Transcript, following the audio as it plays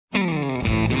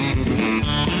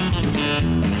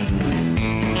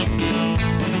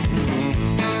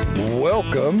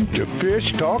Welcome to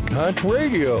Fish Talk Hunt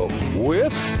Radio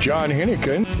with John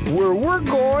Hennigan, where we're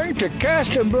going to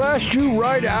cast and blast you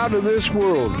right out of this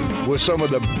world with some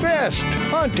of the best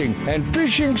hunting and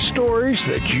fishing stories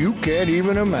that you can't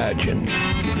even imagine.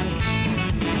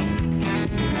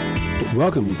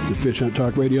 Welcome to Fish Hunt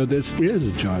Talk Radio. This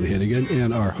is John Hennigan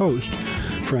and our host,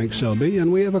 Frank Selby,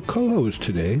 and we have a co-host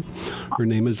today. Her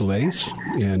name is Lace,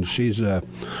 and she's a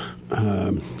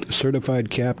certified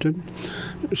captain.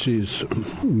 She's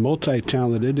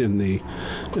multi-talented in the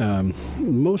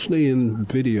mostly in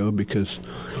video because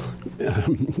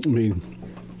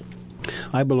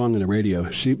I belong in the radio.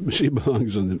 She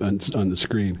belongs on the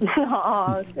screen.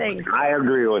 Oh, thanks. I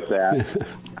agree with that.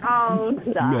 Oh,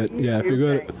 stop. But, yeah, if you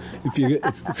go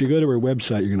to her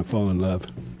website, you're going to fall in love.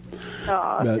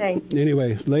 Oh, but thanks.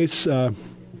 Anyway, Lace.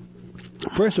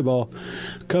 First of all,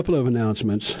 a couple of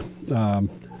announcements.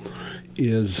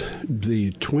 Is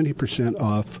the 20%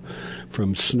 off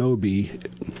from Snowbee.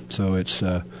 So it's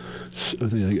I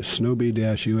think it's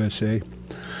Snowbee-USA.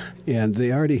 And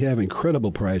they already have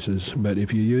incredible prices, but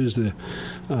if you use the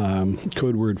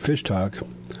code word Fish Talk,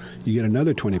 you get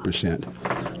another 20%.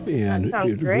 And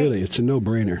really, it's a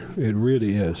no-brainer. It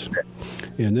really is.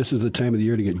 And this is the time of the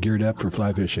year to get geared up for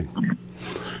fly fishing.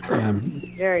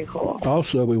 Very cool.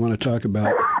 Also, we want to talk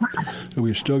about,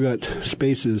 we've still got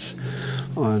spaces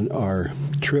on our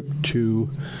trip to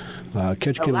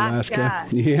Ketchikan, Alaska.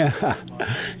 Yeah.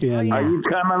 And, are you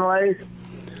coming, Lace?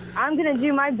 I'm going to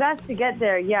do my best to get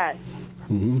there, yes.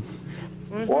 Mm-hmm.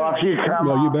 Mm-hmm. Well, if you come,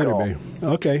 well, you better be.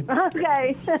 Okay.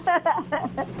 Okay.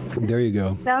 There you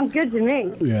go. Sounds good to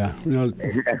me. Yeah.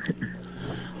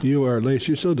 You are, Lace,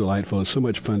 you're so delightful. It's so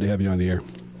much fun to have you on the air.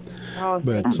 Oh,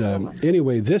 but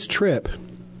anyway, this trip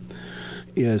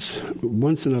is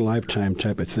once in a lifetime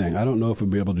type of thing. I don't know if we'll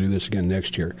be able to do this again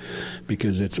next year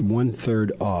because it's 1/3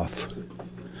 off.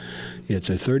 It's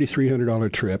a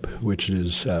 $3,300 trip, which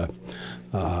is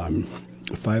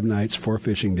 5 nights, 4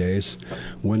 fishing days.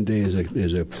 1 day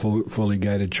is a fully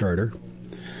guided charter,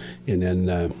 and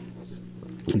then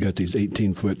you got these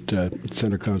 18-foot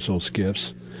center console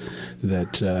skiffs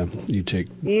that you take.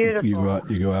 Beautiful. You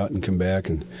go out and come back,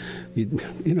 and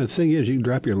the thing is, you can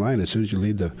drop your line as soon as you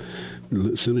leave the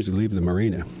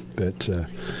marina. But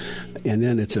and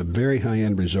then it's a very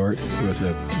high-end resort with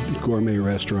a gourmet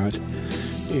restaurant,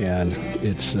 and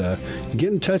it's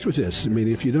get in touch with us. I mean,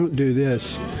 if you don't do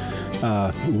this,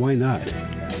 why not?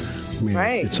 I mean,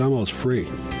 right. It's almost free.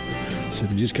 So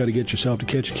you just got to get yourself to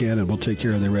Ketchikan, and we'll take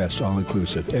care of the rest, all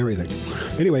inclusive, everything.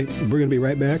 Anyway, we're going to be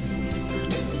right back.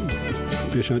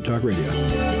 Fish Hunt Talk Radio.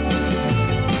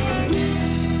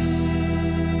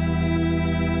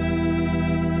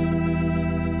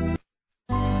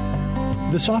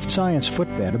 The Soft Science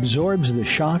footbed absorbs the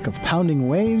shock of pounding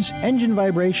waves, engine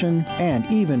vibration, and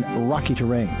even rocky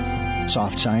terrain.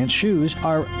 Soft Science shoes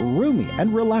are roomy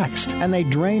and relaxed, and they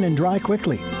drain and dry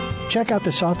quickly. Check out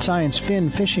the Soft Science Fin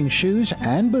fishing shoes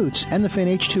and boots and the Fin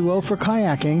H2O for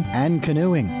kayaking and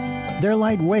canoeing. They're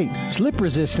lightweight,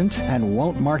 slip-resistant, and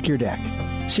won't mark your deck.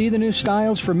 See the new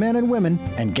styles for men and women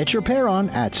and get your pair on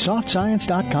at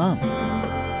softscience.com.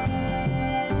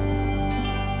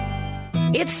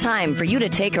 It's time for you to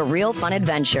take a real fun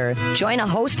adventure. Join a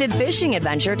hosted fishing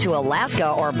adventure to Alaska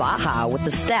or Baja with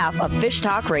the staff of Fish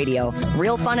Talk Radio.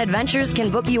 Real Fun Adventures can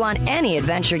book you on any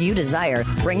adventure you desire.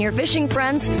 Bring your fishing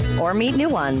friends or meet new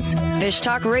ones. Fish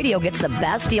Talk Radio gets the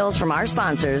best deals from our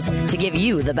sponsors to give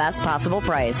you the best possible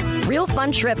price. Real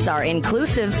Fun trips are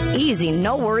inclusive, easy,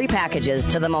 no-worry packages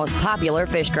to the most popular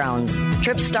fish grounds.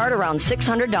 Trips start around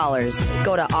 $600.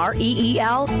 Go to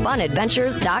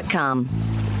REELfunadventures.com.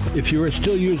 If you are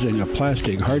still using a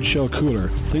plastic hard-shell cooler,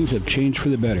 things have changed for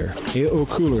the better. AO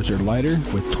coolers are lighter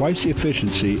with twice the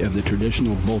efficiency of the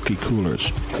traditional bulky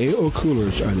coolers. AO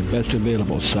coolers are the best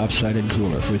available soft-sided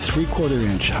cooler with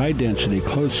 3/4-inch high-density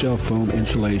closed-cell foam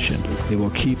insulation. They will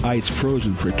keep ice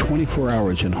frozen for 24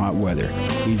 hours in hot weather.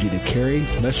 Easy to carry,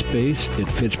 less space, it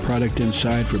fits product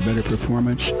inside for better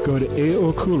performance. Go to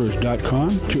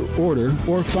aocoolers.com to order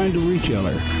or find a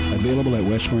retailer. Available at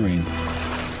West Marine.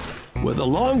 With a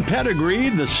long pedigree,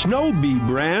 the Snowbee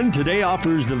brand today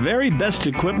offers the very best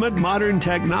equipment modern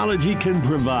technology can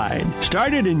provide.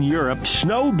 Started in Europe,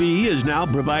 Snowbee is now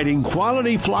providing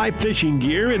quality fly fishing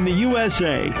gear in the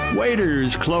USA.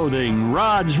 Waders, clothing,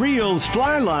 rods, reels,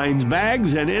 fly lines,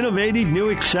 bags, and innovative new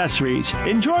accessories.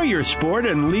 Enjoy your sport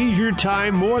and leisure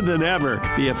time more than ever.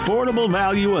 The affordable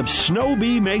value of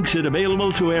Snowbee makes it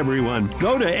available to everyone.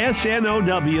 Go to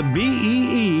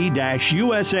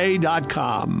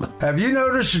snowbee-usa.com. Have you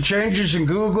noticed the changes in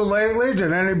Google lately?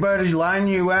 Did anybody line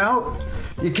you out?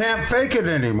 You can't fake it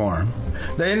anymore.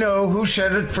 They know who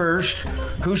said it first,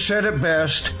 who said it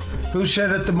best, who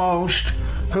said it the most,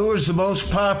 who was the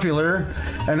most popular,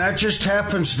 and that just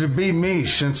happens to be me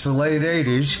since the late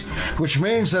 80s, which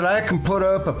means that I can put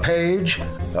up a page,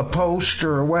 a post,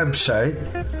 or a website,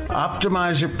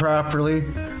 optimize it properly,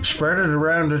 spread it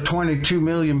around to 22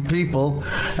 million people,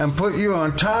 and put you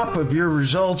on top of your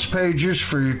results pages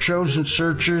for your chosen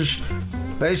searches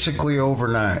basically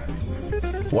overnight.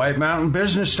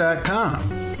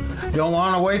 WhiteMountainBusiness.com. Don't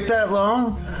want to wait that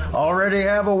long? Already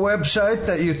have a website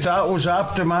that you thought was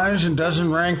optimized and doesn't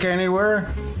rank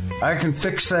anywhere? I can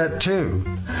fix that too.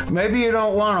 Maybe you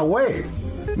don't want to wait.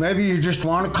 Maybe you just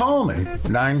want to call me.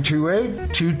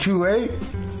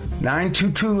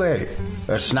 928-228-9228.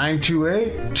 That's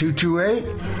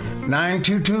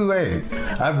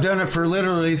 928-228-9228. I've done it for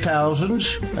literally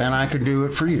thousands, and I can do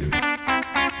it for you.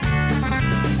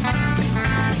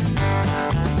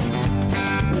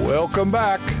 Welcome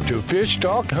back to Fish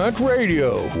Talk Hunt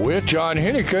Radio with John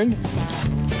Hennigan.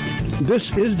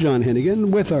 This is John Hennigan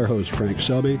with our host, Frank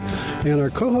Selby, and our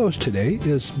co-host today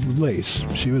is Lace.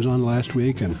 She was on last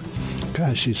week, and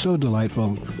gosh, she's so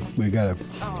delightful. We got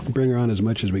to bring her on as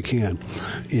much as we can.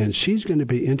 And she's going to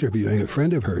be interviewing a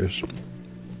friend of hers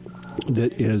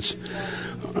that is,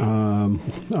 I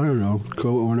don't know,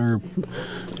 co-owner,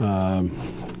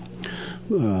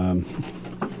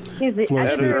 He's the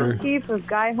editor-in-chief of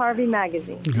Guy Harvey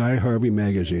Magazine. Guy Harvey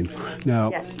Magazine. Now,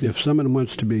 yes. If someone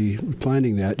wants to be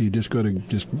finding that, you just go to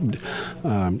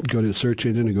the search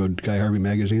engine and go to Guy Harvey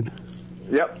Magazine?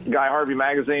 Yep, Guy Harvey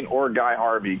Magazine or Guy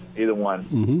Harvey, either one.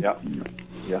 Mm-hmm. Yep.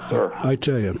 Yes, sir. I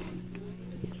tell you,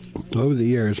 over the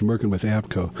years, working with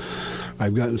APCO,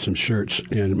 I've gotten some shirts,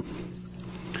 and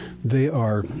they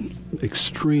are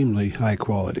extremely high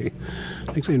quality.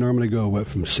 I think they normally go,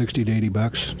 from $60 to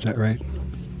 $80? Is that right?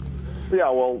 Yeah,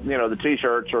 well, the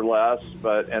T-shirts are less,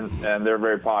 but and they're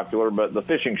very popular. But the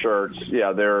fishing shirts,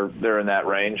 yeah, they're in that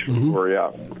range.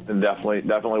 Mm-hmm. And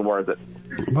definitely worth it.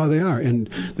 Well, they are, and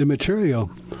the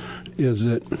material is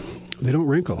that they don't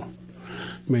wrinkle.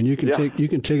 I mean, you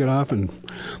can take it off and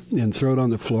throw it on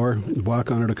the floor,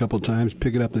 walk on it a couple of times,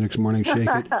 pick it up the next morning, shake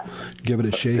it, give it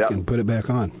a shake, and put it back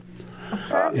on.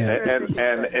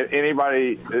 And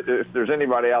anybody, if there's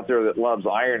anybody out there that loves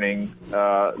ironing, then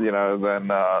I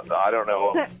don't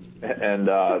know. And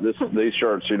these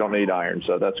shirts, you don't need iron,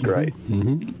 so that's great.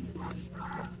 Mm-hmm.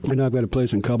 And I've got a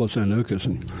place in Cabo San Lucas,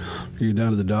 and you go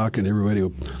down to the dock, and everybody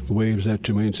waves that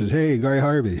to me and says, "Hey, Guy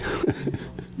Harvey."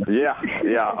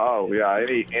 Yeah. Oh, yeah.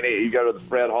 Any you go to the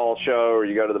Fred Hall show or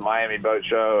you go to the Miami Boat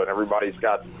Show, and everybody's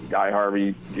got Guy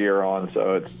Harvey gear on,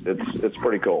 so it's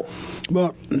pretty cool.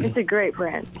 Well, it's a great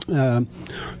brand.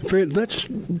 Fred,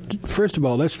 first of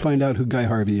all, let's find out who Guy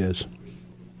Harvey is.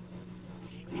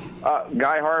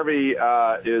 Guy Harvey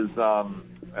is a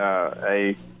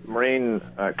marine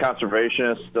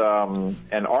conservationist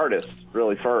and artist,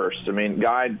 really, first. I mean,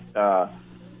 Guy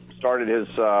started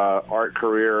his art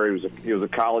career. He was a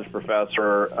college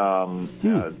professor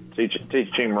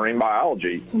teaching marine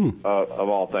biology, of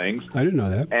all things. I didn't know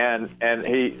that. And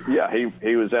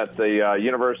he was at the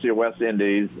University of West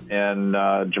Indies in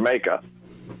Jamaica,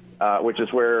 which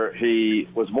is where he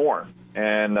was born.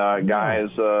 And Guy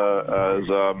is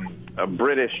a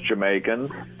British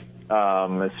Jamaican.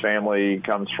 His family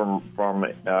comes from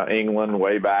England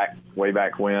way back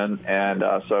when, and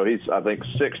so he's, I think,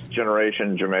 sixth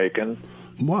generation Jamaican.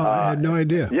 Wow, I had no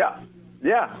idea. Yeah,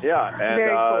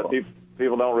 and cool.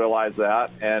 People don't realize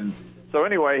that. And so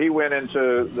anyway, he went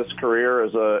into this career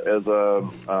as a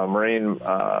marine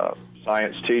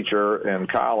science teacher in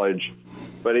college,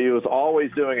 but he was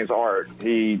always doing his art.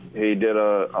 He did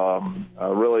a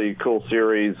really cool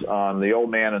series on the Old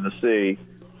Man and the Sea.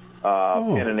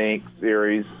 Pen and ink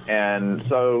series, and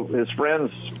so his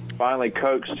friends finally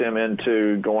coaxed him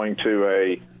into going to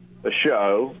a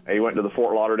show. He went to the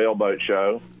Fort Lauderdale Boat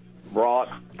Show, brought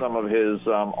some of his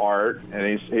art,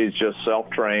 and he's just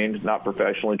self-trained, not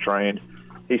professionally trained.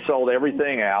 He sold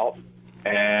everything out,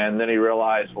 and then he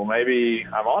realized, well, maybe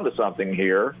I'm onto something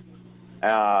here.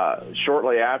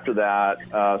 Shortly after that,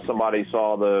 somebody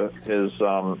saw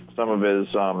some of his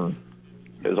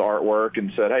artwork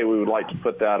and said, hey, we would like to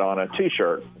put that on a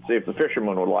T-shirt, see if the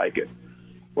fishermen would like it.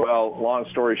 Well, long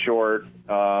story short,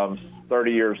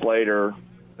 30 years later,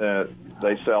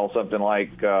 they sell something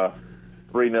like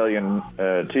 3 million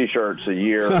T-shirts a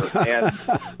year and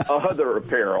other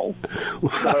apparel.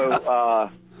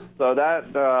 So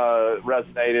that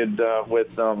resonated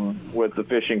with the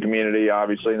fishing community,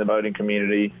 obviously, and the boating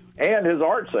community. And his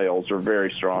art sales are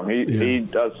very strong. He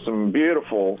does some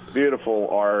beautiful, beautiful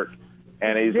art.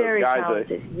 And he's very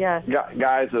talented. Yes.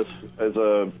 Guy's is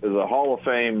a Hall of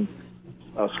Fame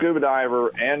a scuba diver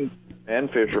and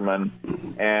fisherman,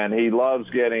 and he loves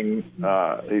getting.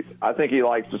 I think he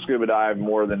likes to scuba dive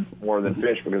more than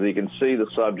fish because he can see the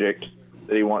subject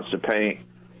that he wants to paint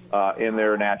in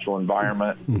their natural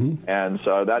environment, and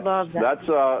so that's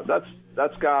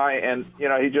Guy, and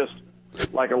he just,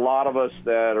 like a lot of us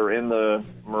that are in the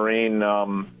marine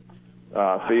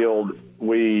field,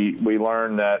 we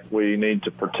learn that we need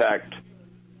to protect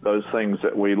those things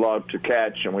that we love to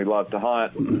catch and we love to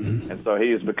hunt, and so he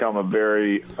has become a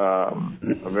very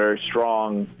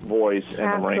strong voice in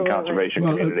the marine conservation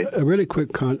community. A really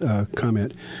quick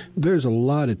comment. There's a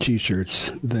lot of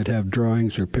T-shirts that have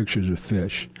drawings or pictures of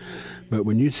fish, but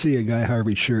when you see a Guy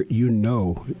Harvey shirt, you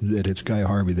know that it's Guy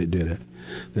Harvey that did it.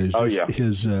 There's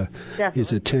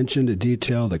his attention to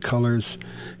detail, the colors.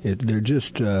 They're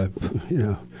just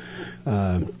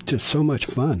just so much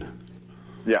fun.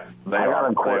 Yeah, I got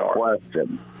a quick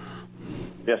question.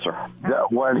 Yes, sir.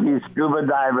 When he's scuba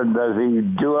diving, does he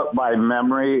do it by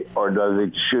memory, or does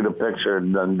he shoot a picture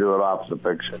and then do it off the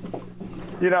picture?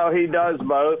 He does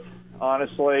both.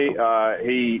 Honestly,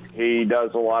 he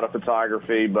does a lot of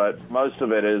photography, but most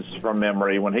of it is from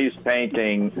memory. When he's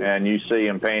painting and you see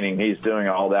him painting, he's doing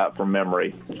all that from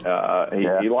memory.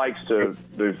 He likes to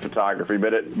do photography,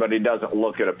 but he doesn't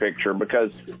look at a picture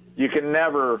because you can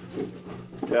never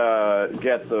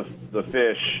get the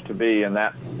fish to be in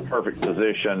that perfect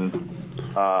position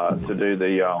to do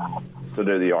the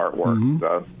artwork.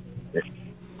 So.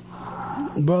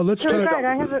 Well, let's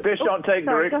talk. Fish don't take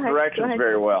directions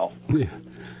very well. Yeah.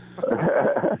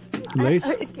 Lace?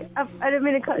 I didn't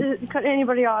mean to cut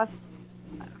anybody off.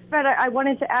 Fred, I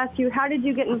wanted to ask you, how did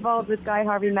you get involved with Guy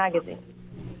Harvey magazine?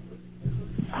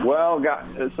 Well,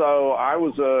 so I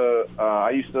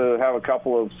used to have a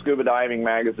couple of scuba diving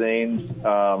magazines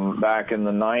back in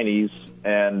the 90s,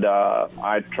 and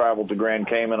I traveled to Grand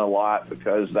Cayman a lot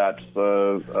because that's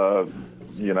a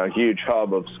huge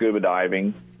hub of scuba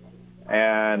diving.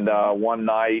 And one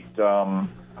night,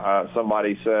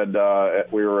 somebody said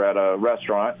we were at a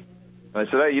restaurant, and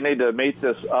they said, "Hey, you need to meet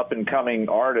this up-and-coming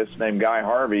artist named Guy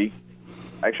Harvey."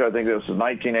 Actually, I think this was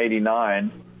 1989,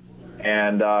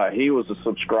 and he was a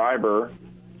subscriber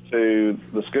to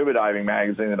the scuba diving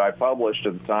magazine that I published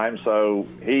at the time. So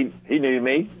he knew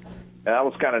me, and that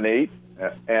was kind of neat.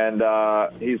 And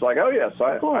he's like, "Oh yes,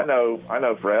 I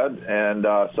know Fred," and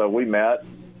so we met.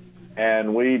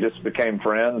 And we just became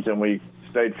friends, and we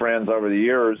stayed friends over the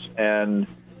years. And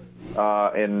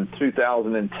in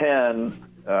 2010,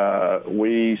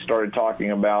 we started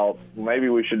talking about maybe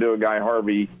we should do a Guy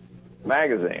Harvey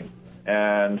magazine.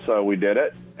 And so we did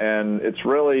it. And it's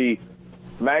really,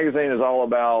 magazine is all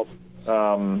about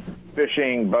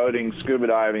fishing, boating, scuba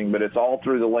diving, but it's all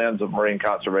through the lens of marine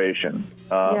conservation.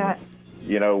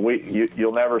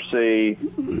 You'll never see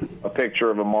a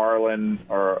picture of a marlin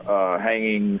or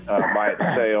hanging by its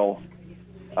tail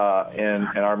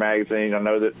in our magazine. I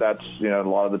know that's a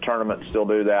lot of the tournaments still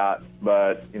do that,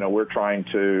 but we're trying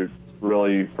to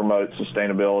really promote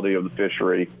sustainability of the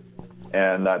fishery,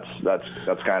 and that's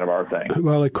kind of our thing.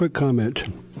 Well, a quick comment.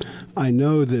 I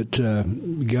know that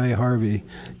Guy Harvey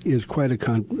is quite a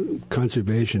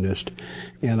conservationist,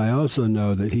 and I also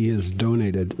know that he has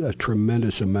donated a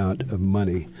tremendous amount of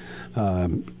money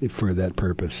for that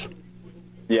purpose.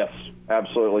 Yes,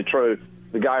 absolutely true.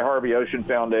 The Guy Harvey Ocean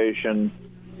Foundation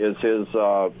is his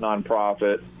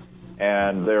nonprofit,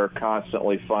 and they're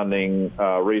constantly funding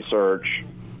research,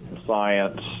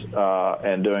 science,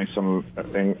 and doing some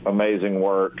amazing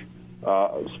work.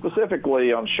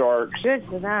 Specifically on sharks and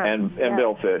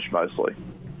billfish, mostly.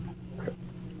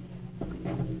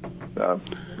 That's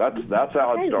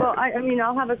how it started. Well,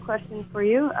 I'll have a question for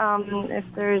you if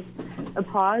there's a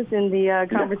pause in the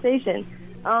conversation.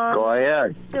 Go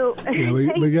ahead. So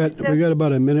we got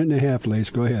about a minute and a half,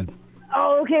 Lace. Go ahead.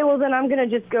 Oh, okay. Well, then I'm going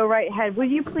to just go right ahead. Would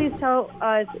you please tell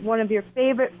us one of your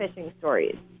favorite fishing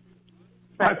stories?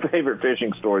 My favorite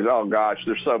fishing stories. Oh gosh,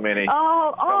 there's so many.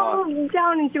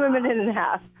 Down into a minute and a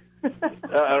half.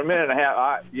 A minute and a half.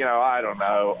 I don't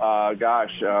know.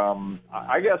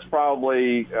 I guess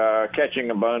probably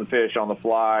catching a bonefish on the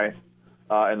fly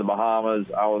in the Bahamas.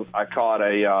 I caught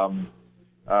an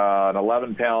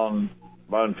 11-pound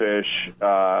bonefish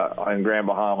in Grand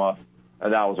Bahama,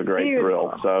 and that was a great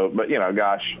thrill. So, but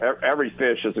every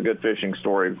fish is a good fishing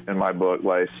story in my book,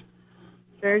 Lace.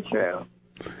 Very true.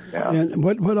 Yeah. And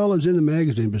what all is in the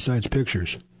magazine besides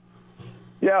pictures?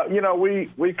 Yeah,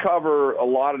 we cover a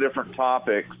lot of different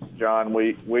topics, John.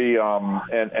 We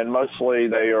and mostly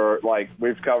they are like,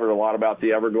 we've covered a lot about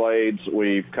the Everglades.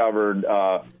 We've covered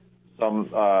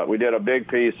we did a big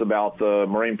piece about the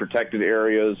marine protected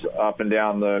areas up and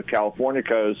down the California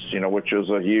coast, which is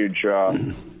a huge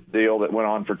deal that went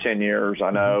on for 10 years,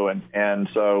 I know, and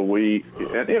so we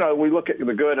look at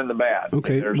the good and the bad.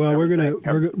 Okay, well,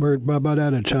 we're about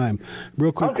out of time.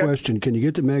 Real quick question: can you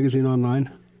get the magazine online?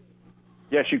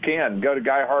 Yes, you can. Go to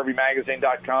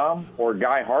GuyHarveyMagazine.com or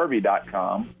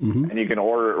GuyHarvey.com, and you can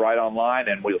order it right online,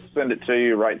 and we'll send it to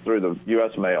you right through the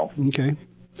U.S. mail. Okay.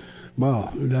 Wow,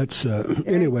 that's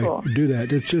anyway. Cool. Do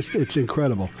that. It's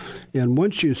incredible. And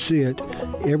once you see it,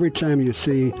 every time you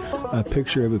see a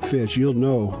picture of a fish, you'll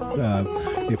know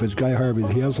if it's Guy Harvey.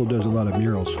 He also does a lot of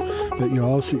murals, but you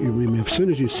also, as soon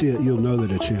as you see it, you'll know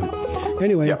that it's him.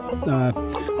 Anyway,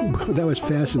 that was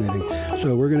fascinating.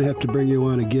 So we're going to have to bring you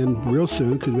on again real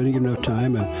soon because we didn't get enough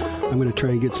time, and I'm going to try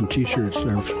and get some T-shirts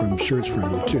or some shirts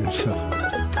from you too. So.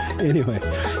 Anyway,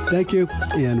 thank you,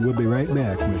 and we'll be right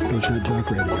back with Fish Hunt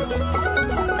Talk Radio.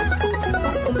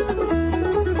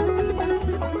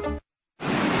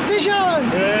 Fish on!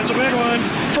 Yeah, it's a big one.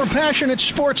 For passionate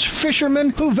sports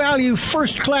fishermen who value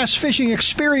first-class fishing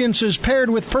experiences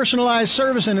paired with personalized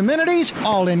service and amenities,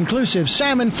 all-inclusive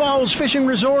Salmon Falls Fishing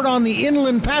Resort on the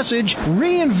Inland Passage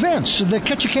reinvents the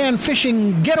Ketchikan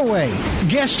fishing getaway.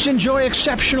 Guests enjoy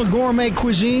exceptional gourmet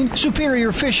cuisine,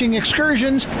 superior fishing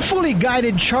excursions, fully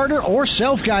guided charter or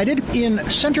self-guided in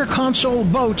center console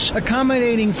boats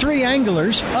accommodating 3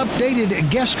 anglers,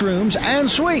 updated guest rooms and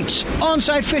suites,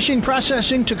 on-site fishing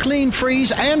processing to clean,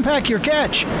 freeze, and pack your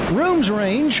catch. Rooms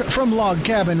range from log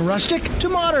cabin rustic to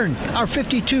modern. Our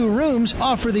 52 rooms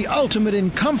offer the ultimate in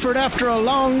comfort after a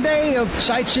long day of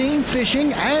sightseeing,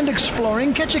 fishing, and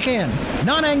exploring Ketchikan.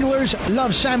 Non-anglers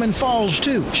love Salmon Falls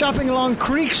too, shopping along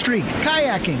Creek Street,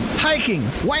 kayaking, hiking,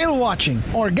 whale watching,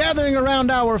 or gathering around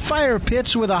our fire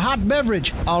pits with a hot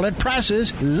beverage, all at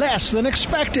prices less than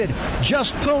expected.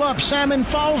 Just pull up Salmon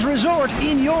Falls Resort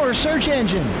in your search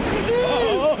engine.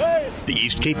 The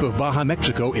East Cape of Baja,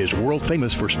 Mexico is world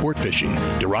famous for sport fishing.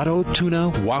 Dorado, tuna,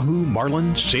 wahoo,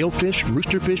 marlin, sailfish,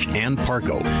 roosterfish, and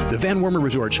pargo. The Van Wormer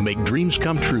Resorts make dreams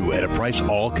come true at a price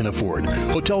all can afford.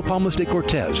 Hotel Palmas de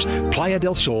Cortez, Playa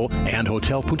del Sol, and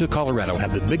Hotel Punta Colorado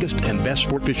have the biggest and best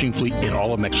sport fishing fleet in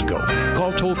all of Mexico.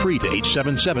 Call toll-free to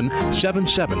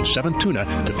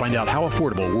 877-777-TUNA to find out how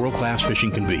affordable world-class fishing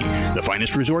can be. The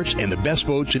finest resorts and the best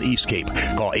boats in East Cape.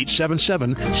 Call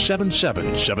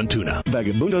 877-777-TUNA.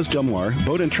 Vagabundos Del Mar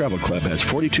Boat and Travel Club has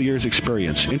 42 years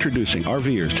experience introducing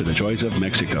RVers to the joys of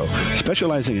Mexico.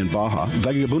 Specializing in Baja,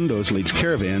 Vagabundos leads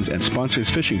caravans and sponsors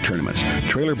fishing tournaments,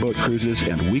 trailer boat cruises,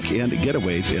 and weekend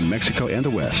getaways in Mexico and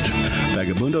the West.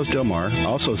 Vagabundos Del Mar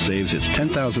also saves its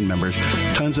 10,000 members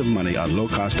tons of money on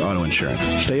low-cost auto insurance.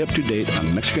 Stay up to date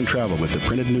on Mexican travel with the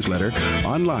printed newsletter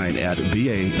online at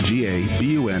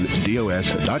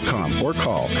vagabundos.com or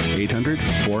call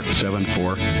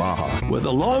 800-474-BAJA. With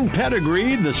a long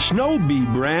pedigree, the Snow Bee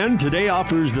brand today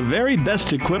offers the very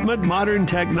best equipment modern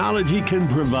technology can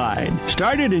provide.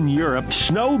 Started in Europe,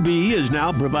 Snow Bee is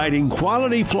now providing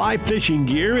quality fly fishing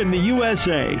gear in the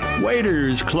USA.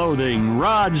 Waders, clothing,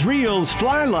 rods, reels,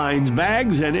 fly lines,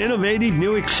 bags, and innovative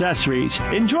new accessories.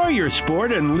 Enjoy your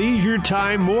sport and leisure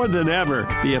time more than ever.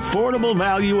 The affordable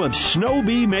value of Snow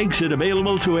Bee makes it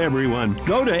available to everyone.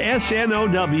 Go to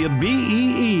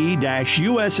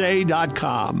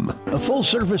snowbee-usa.com. A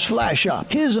full-service fly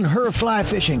shop, His and Her Fly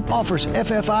Fishing, offers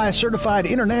FFI certified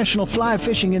international fly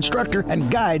fishing instructor and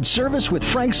guide service with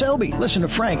Frank Selby. Listen to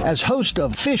Frank as host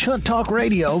of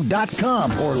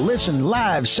FishHuntTalkRadio.com or listen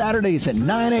live Saturdays at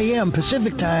 9 a.m.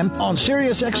 Pacific Time on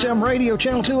Sirius XM Radio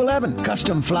Channel 211.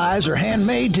 Custom flies are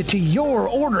handmade to your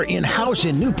order in-house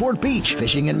in Newport Beach.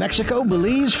 Fishing in Mexico,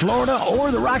 Belize, Florida,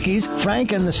 or the Rockies,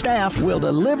 Frank and the staff will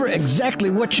deliver exactly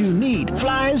what you need.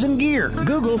 Flies and gear.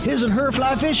 Google His and Her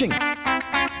Fly Fishing.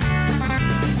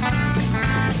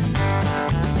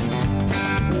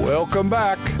 Welcome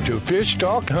back to Fish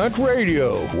Talk Hunt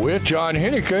Radio with John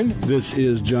Hennigan. This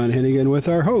is John Hennigan with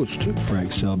our host,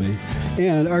 Frank Selby,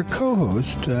 and our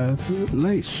co-host,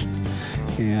 Lace.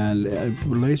 And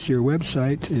Lace, your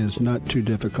website is not too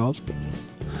difficult,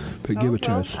 but give it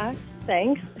to us.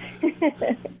 Thanks.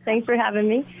 Thanks for having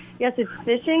me. Yes, it's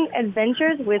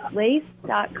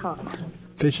fishingadventureswithlace.com.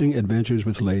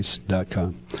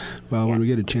 Fishingadventureswithlace.com. Well, when we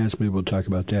get a chance, maybe we'll talk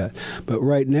about that. But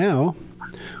right now,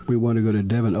 we want to go to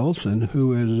Devin Olson,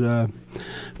 who is,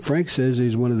 Frank says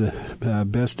he's one of the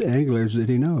best anglers that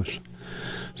he knows.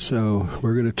 So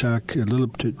we're going to talk a little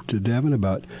to Devin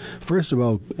about, first of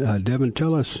all, Devin,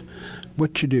 tell us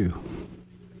what you do.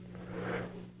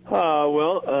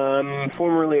 I'm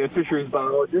formerly a fisheries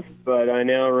biologist, but I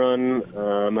now run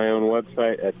my own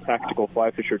website at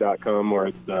tacticalflyfisher.com, where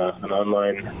it's an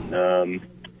online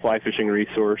fly fishing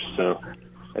resource. So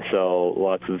I sell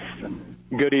lots of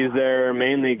goodies there,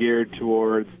 mainly geared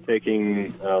towards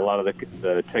taking a lot of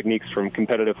the techniques from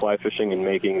competitive fly fishing and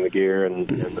making the gear and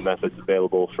the methods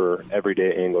available for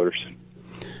everyday anglers.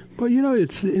 Well, you know,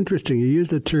 it's interesting. You use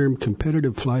the term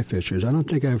competitive fly fishers. I don't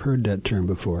think I've heard that term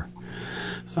before.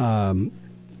 I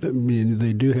mean,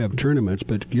 they do have tournaments,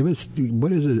 but give us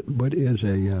what is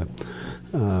a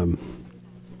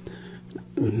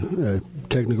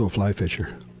technical fly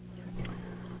fisher?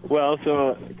 Well,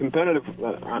 so competitive,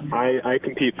 I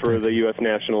compete for the U.S.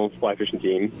 national fly fishing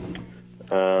team. We've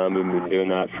been doing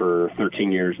that for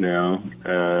 13 years now.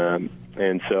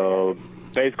 And so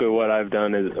basically what I've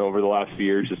done is over the last few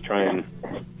years is try and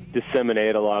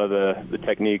disseminate a lot of the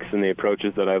techniques and the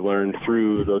approaches that I've learned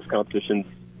through those competitions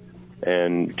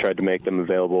and tried to make them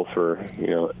available for,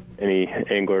 any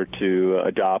angler to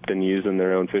adopt and use in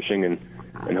their own fishing and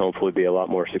hopefully be a lot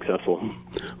more successful.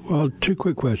 Well, 2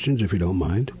 quick questions, if you don't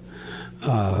mind.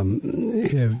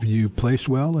 Have you placed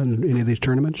well in any of these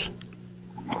tournaments?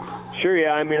 Sure,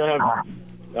 yeah. I mean, I have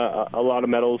a lot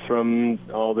of medals from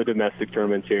all the domestic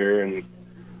tournaments here, and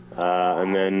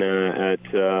then at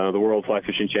the World Fly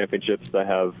Fishing Championships, I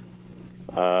have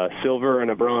silver and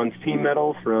a bronze team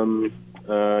medal from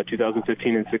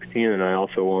 2015 and 16, and I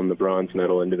also won the bronze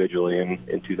medal individually in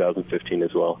 2015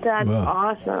 as well. That's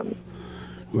awesome.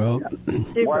 Well,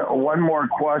 one more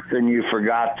question you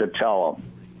forgot to tell them.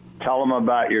 Tell them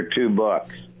about your 2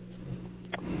 books.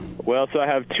 Well, so I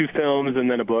have 2 films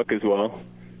and then a book as well.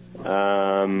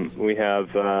 We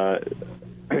have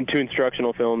 2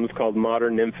 instructional films called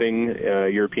Modern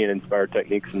Nymphing, European-inspired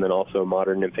techniques, and then also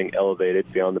Modern Nymphing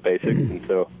Elevated, Beyond the Basics. And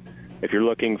so if you're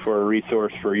looking for a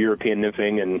resource for European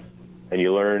nymphing and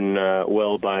you learn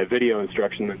well by video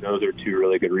instruction, then those are 2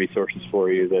 really good resources for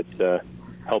you that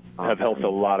have helped a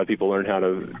lot of people learn how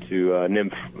to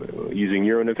nymph using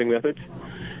Euro nymphing methods.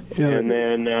 Yeah. And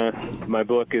then my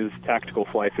book is Tactical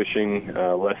Fly Fishing,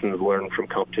 Lessons Learned from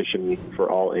Competition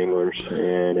for All Anglers.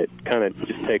 And it kind of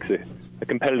just takes a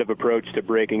competitive approach to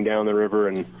breaking down the river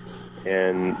and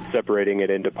separating it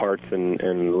into parts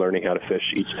and learning how to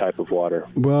fish each type of water.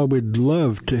 Well, we'd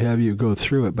love to have you go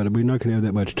through it, but we're not going to have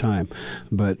that much time.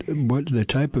 But what the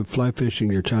type of fly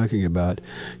fishing you're talking about,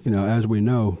 as we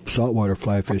know, saltwater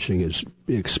fly fishing has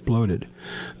exploded.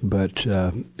 But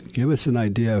give us an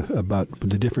idea about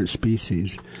the different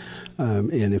species.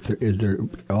 And is there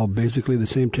all basically the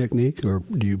same technique, or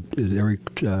is every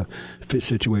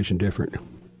situation different?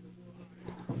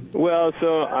 Well,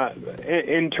 so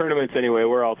in tournaments anyway,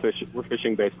 we're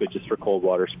fishing basically just for cold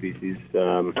water species.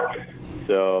 So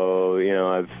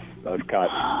I've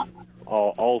caught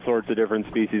all sorts of different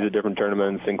species at different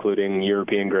tournaments, including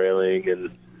European grayling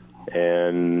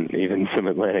and even some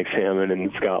Atlantic salmon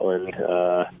in Scotland.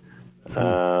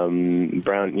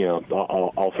 Brown,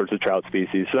 all sorts of trout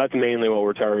species. So that's mainly what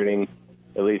we're targeting,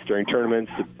 at least during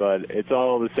tournaments, but it's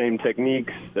all the same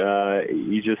techniques.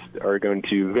 You just are going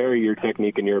to vary your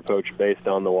technique and your approach based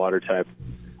on the water type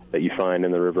that you find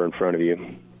in the river in front of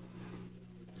you.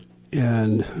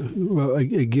 And, well,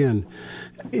 again,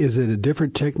 is it a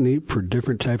different technique for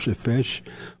different types of fish?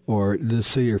 Or let's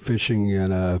say you're fishing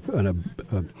on a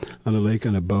lake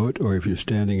on a boat, or if you're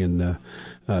standing in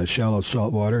shallow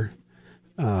salt water,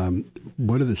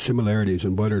 what are the similarities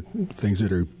and what are things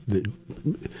that are the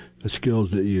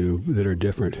skills that are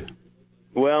different?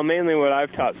 Well, mainly what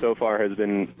I've taught so far has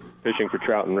been fishing for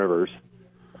trout in rivers.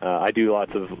 I do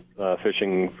lots of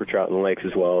fishing for trout in lakes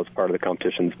as well as part of the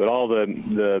competitions, but all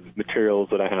the materials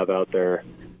that I have out there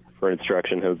for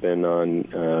instruction have been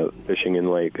on fishing in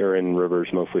lake or in rivers,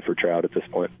 mostly for trout at this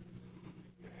point.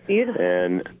 Beautiful.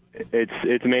 And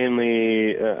it's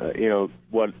mainly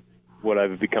what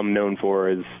I've become known for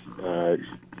is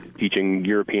teaching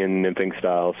European nymphing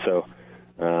styles. So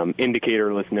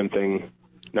indicatorless nymphing,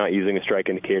 not using a strike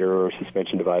indicator or a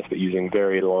suspension device, but using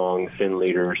very long, thin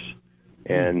leaders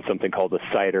and something called a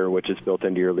sighter, which is built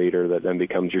into your leader that then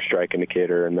becomes your strike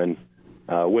indicator, and then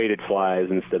weighted flies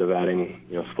instead of adding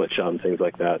split shot and things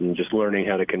like that, and just learning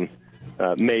how to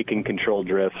make and control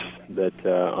drifts that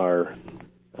are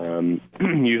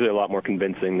usually a lot more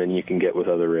convincing than you can get with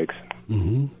other rigs.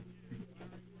 Mm-hmm.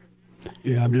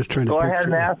 Yeah, I'm just trying to go ahead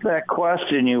and ask that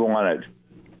question you wanted.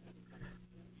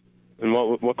 And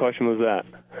what question was that?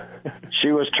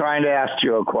 She was trying to ask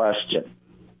you a question.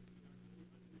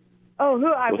 Oh,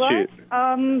 who I was? Shoot.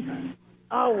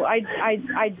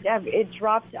 It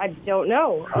dropped. I don't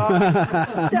know.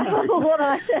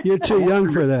 You're too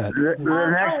young for that. The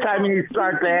next time you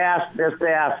start to ask, just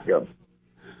ask him.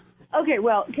 Okay,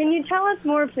 well, can you tell us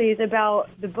more, please, about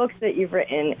the books that you've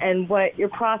written and what your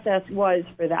process was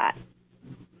for that?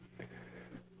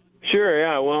 Sure,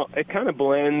 yeah. Well, it kind of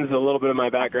blends a little bit of my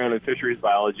background in fisheries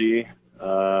biology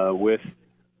with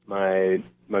my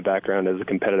background as a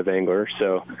competitive angler.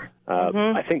 So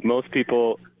I think most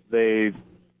people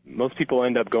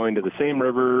end up going to the same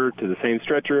river, to the same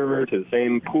stretch river, to the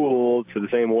same pool, to the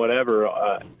same whatever,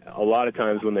 a lot of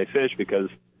times when they fish, because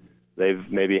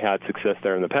they've maybe had success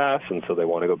there in the past, and so they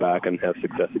want to go back and have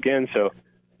success again. So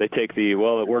they take the,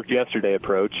 well, it worked yesterday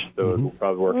approach, so it will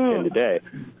probably work again today.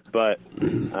 But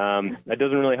that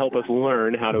doesn't really help us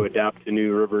learn how to adapt to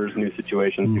new rivers, new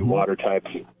situations, new water types,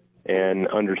 and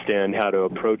understand how to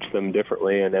approach them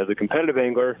differently. And as a competitive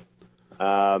angler,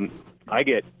 I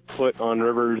get put on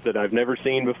rivers that I've never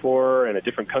seen before in a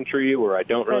different country where I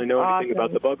don't really know anything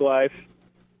about the bug life,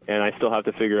 and I still have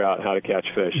to figure out how to catch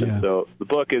fish. Yeah. And so the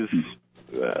book is,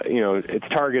 it's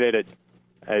targeted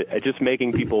at just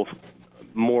making people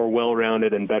more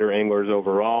well-rounded and better anglers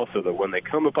overall, so that when they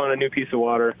come upon a new piece of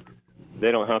water, they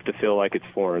don't have to feel like it's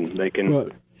foreign. They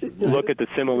can look at the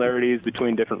similarities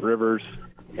between different rivers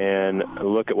and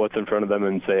look at what's in front of them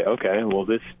and say, okay, well,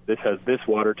 this has this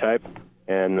water type,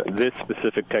 and this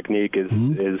specific technique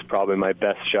is probably my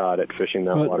best shot at fishing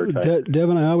that water type.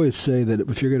 Devin, I always say that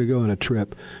if you're going to go on a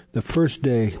trip, the first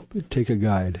day, take a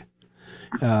guide,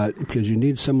 because you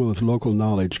need someone with local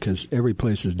knowledge, because every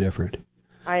place is different.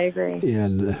 I agree.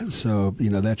 And so,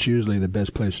 that's usually the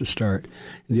best place to start.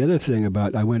 And the other thing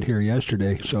about, I went here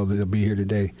yesterday, so they'll be here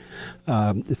today.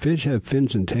 The fish have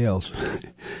fins and tails,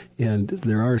 and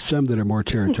there are some that are more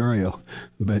territorial.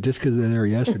 But just because they're there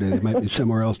yesterday, they might be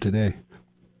somewhere else today.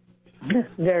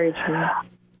 Very true.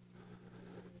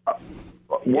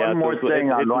 One more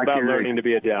thing I'd like about learning to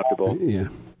be adaptable. Yeah.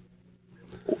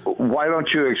 Why don't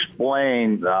you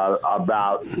explain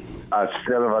about,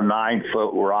 instead of a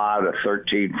 9-foot rod, a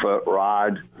 13-foot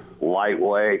rod,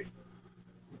 lightweight?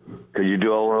 Could you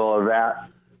do a little of that?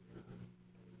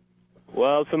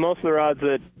 Well, so most of the rods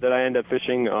that I end up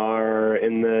fishing are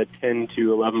in the 10 to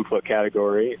 11-foot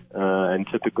category, and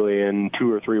typically in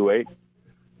 2 or 3 weight,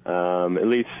 at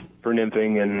least for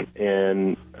nymphing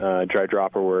and dry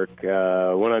dropper work.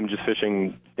 When I'm just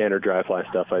fishing standard dry fly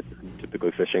stuff, I'm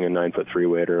typically fishing a 9-foot 3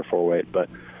 weight or a 4 weight. But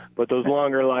those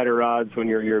longer, lighter rods, when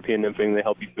you're European nymphing, they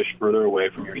help you fish further away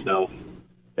from yourself.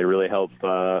 They really help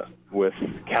with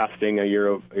casting a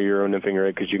Euro nymphing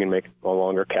rig, because you can make a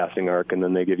longer casting arc, and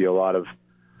then they give you a lot of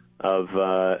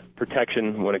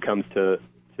protection when it comes to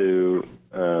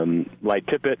light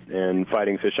tippet and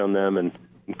fighting fish on them and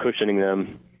cushioning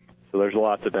them. So there's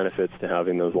lots of benefits to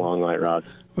having those long, light rods.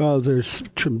 Well, there's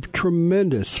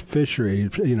tremendous fishery.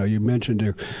 You mentioned,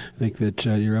 I think that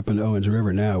you're up in the Owens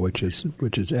River now, which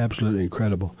is absolutely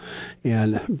incredible.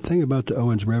 And the thing about the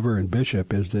Owens River and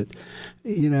Bishop is that,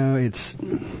 it's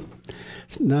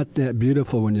not that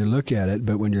beautiful when you look at it,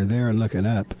 but when you're there and looking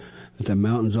up at the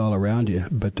mountains all around you,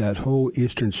 but that whole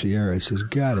eastern Sierras has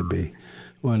got to be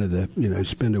one of the,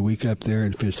 spend a week up there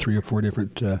and fish 3 or 4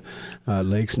 different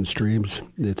lakes and streams.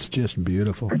 It's just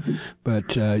beautiful.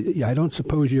 But I don't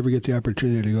suppose you ever get the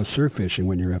opportunity to go surf fishing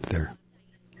when you're up there.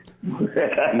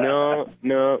 No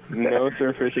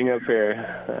surf fishing up here.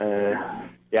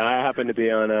 I happen to be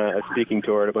on a speaking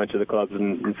tour at a bunch of the clubs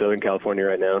in Southern California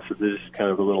right now, so this is kind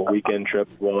of a little weekend trip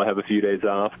while I have a few days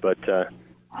off. But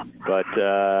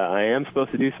I am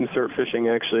supposed to do some surf fishing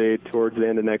actually towards the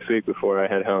end of next week before I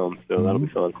head home, so that'll be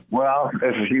fun. Well,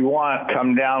 if you want,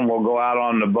 come down. We'll go out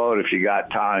on the boat if you got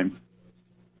time.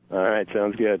 All right,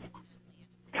 sounds good.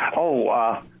 Oh,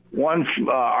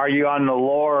 are you on the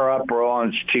lower or upper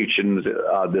Owens teaching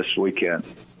this weekend?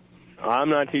 I'm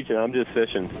not teaching. I'm just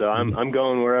fishing. So I'm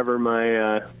going wherever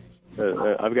my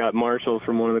I've got Marshall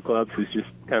from one of the clubs who's just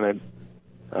kind of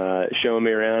showing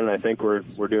me around, and I think we're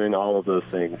doing all of those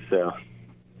things. So,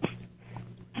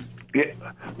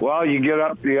 well, you get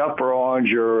up the upper Owens,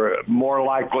 you're more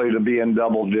likely to be in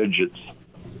double digits.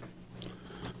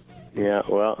 Yeah,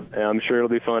 well, I'm sure it'll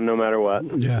be fun no matter what.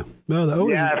 Yeah. Well,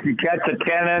 if you catch a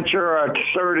 10-incher or a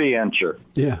 30-incher.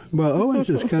 Yeah. Well, Owens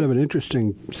is kind of an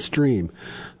interesting stream.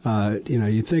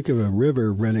 You think of a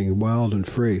river running wild and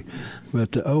free,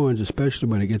 but the Owens, especially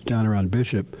when it gets down around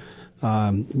Bishop,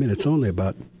 it's only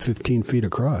about 15 feet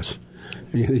across.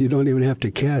 You don't even have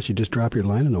to cast. You just drop your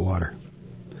line in the water.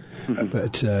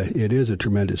 But it is a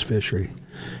tremendous fishery.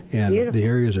 And beautiful. The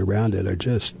areas around it are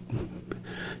just,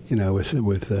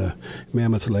 with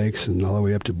Mammoth Lakes and all the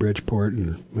way up to Bridgeport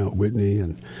and Mount Whitney.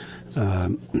 And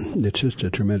it's just a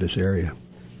tremendous area.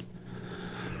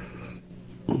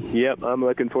 Yep, I'm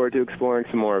looking forward to exploring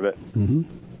some more of it. Mm-hmm.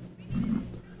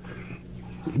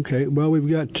 Okay, well, we've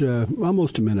got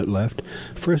almost a minute left.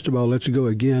 First of all, let's go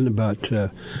again about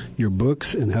your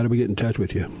books and how do we get in touch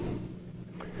with you?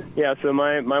 Yeah, so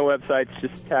my website's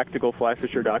just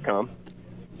tacticalflyfisher.com.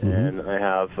 And I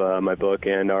have my book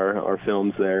and our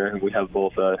films there. We have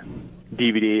both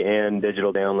DVD and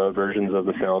digital download versions of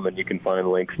the film, and you can find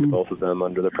links to both of them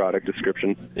under the product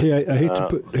description. Hey, I hate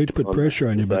to put pressure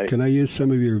on you, but can I use some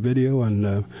of your video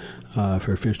on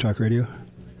for Fish Talk Radio?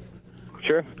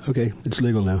 Sure. Okay, it's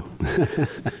legal now.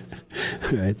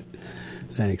 All right,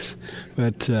 thanks.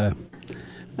 But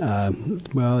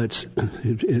well, it's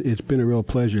been a real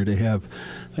pleasure to have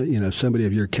somebody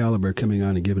of your caliber coming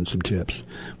on and giving some tips.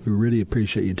 We really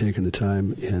appreciate you taking the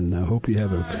time, and hope you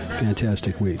have a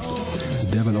fantastic week.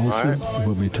 Devin Olson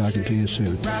will be talking to you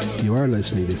soon. You are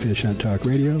listening to Fish Hunt Talk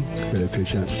Radio. Go to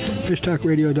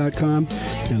fishtalkradio.com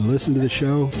and listen to the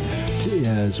show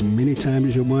as many times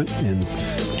as you want and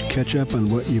catch up on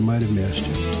what you might have missed.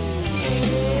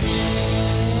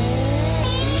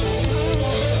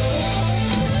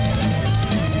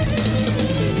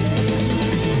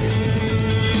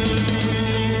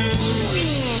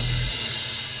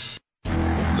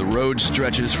 Road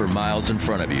stretches for miles in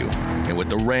front of you, and with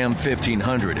the Ram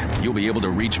 1500, you'll be able to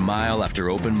reach mile after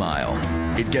open mile.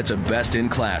 It gets a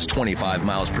best-in-class 25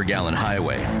 miles per gallon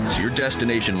highway, so your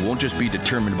destination won't just be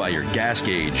determined by your gas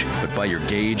gauge, but by your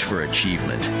gauge for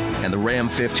achievement. And the Ram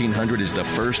 1500 is the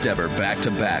first ever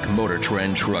back-to-back Motor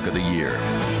Trend Truck of the Year.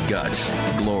 Guts,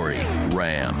 glory,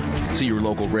 Ram. See your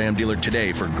local Ram dealer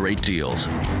today for great deals.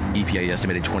 EPA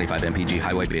estimated 25 mpg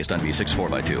highway based on V6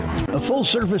 4x2. A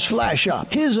full-service fly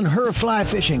shop, His and Her Fly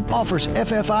Fishing, offers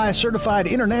FFI certified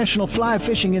international fly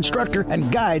fishing instructor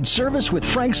and guide service with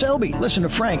Frank Selby. Listen to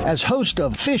Frank as host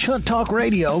of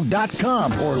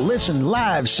FishHuntTalkRadio.com or listen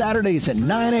live Saturdays at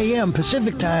 9 a.m.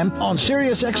 Pacific Time on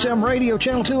Sirius XM Radio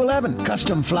Channel 211.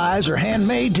 Custom flies are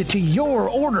handmade to your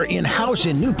order in-house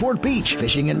in Newport Beach.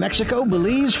 Fishing in Mexico,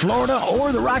 Belize, Florida,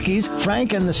 or the Rockies,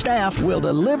 Frank and the staff will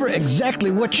deliver exactly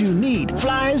what you need.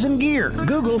 Flies and gear.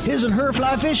 Google His and Her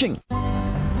Fly Fishing.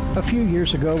 A few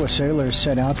years ago, a sailor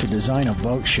set out to design a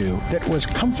boat shoe that was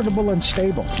comfortable and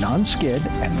stable, non-skid,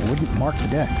 and wouldn't mark the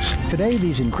decks. Today,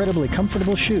 these incredibly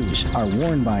comfortable shoes are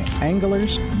worn by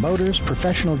anglers, boaters,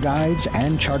 professional guides,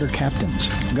 and charter captains.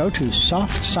 Go to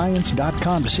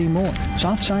SoftScience.com to see more.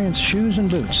 Soft Science shoes and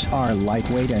boots are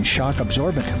lightweight and shock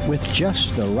absorbent with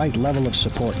just the right level of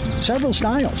support. Several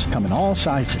styles come in all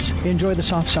sizes. Enjoy the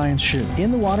Soft Science shoe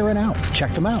in the water and out.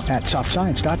 Check them out at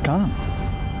SoftScience.com.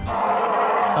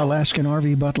 Alaskan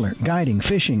RV Butler. Guiding,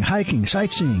 fishing, hiking,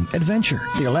 sightseeing, adventure.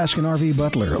 The Alaskan RV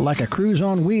Butler. Like a cruise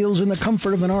on wheels in the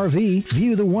comfort of an RV,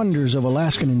 view the wonders of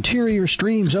Alaskan interior,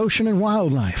 streams, ocean, and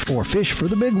wildlife. Or fish for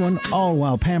the big one, all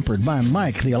while pampered by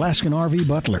Mike, the Alaskan RV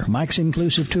Butler. Mike's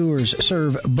inclusive tours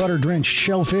serve butter-drenched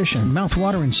shellfish and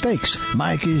mouth-watering steaks.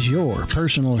 Mike is your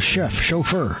personal chef,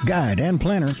 chauffeur, guide, and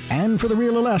planner. And for the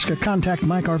real Alaska, contact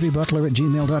Mike RV Butler at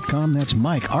gmail.com. That's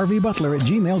Mike RV Butler at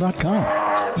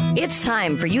gmail.com. It's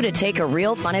time for you to take a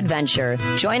real fun adventure.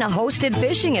 Join a hosted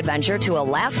fishing adventure to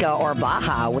Alaska or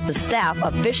Baja with the staff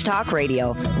of Fish Talk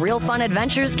Radio. Real Fun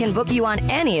Adventures can book you on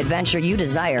any adventure you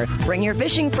desire. Bring your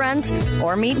fishing friends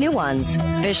or meet new ones.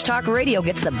 Fish Talk Radio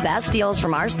gets the best deals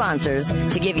from our sponsors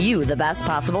to give you the best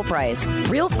possible price.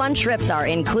 Real Fun trips are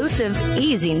inclusive,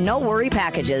 easy, no-worry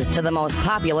packages to the most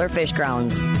popular fish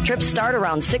grounds. Trips start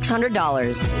around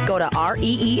 $600. Go to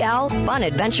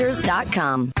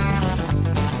REELFunadventures.com.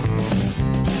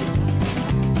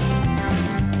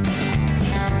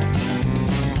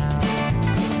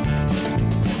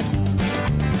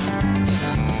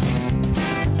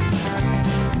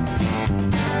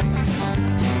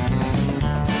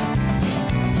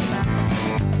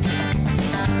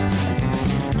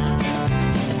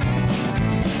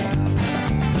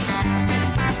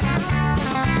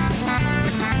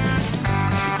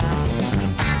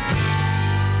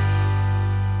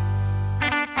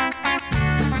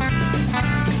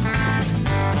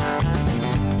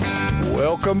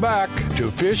 Welcome back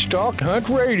to Fish Talk Hunt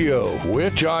Radio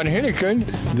with John Hennigan.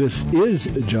 This is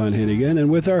John Hennigan, and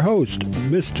with our host,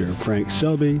 Mr. Frank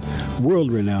Selby,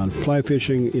 world-renowned fly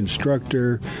fishing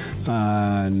instructor,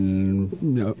 owner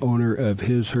of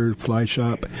His Her Fly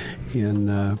Shop in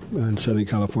Southern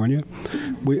California.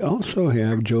 We also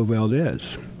have Joe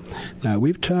Valdez. Now,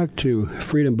 we've talked to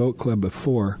Freedom Boat Club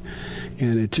before,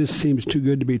 and it just seems too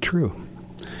good to be true.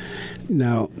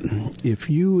 Now, if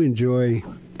you enjoy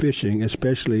fishing,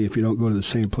 especially if you don't go to the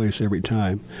same place every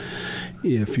time,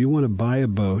 if you want to buy a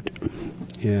boat,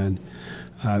 and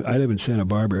I live in Santa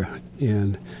Barbara,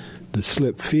 and the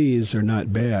slip fees are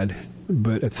not bad,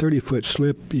 but a 30-foot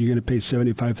slip, you're going to pay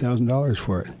 $75,000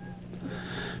 for it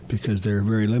because they're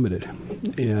very limited.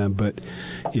 But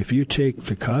if you take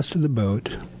the cost of the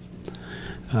boat,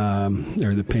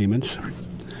 or the payments,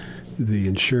 the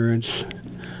insurance,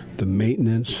 the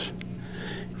maintenance,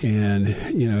 and,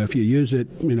 if you use it,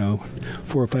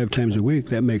 4 or 5 times a week,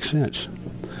 that makes sense.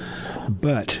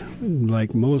 But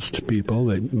like most people,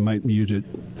 that might use it,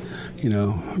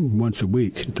 once a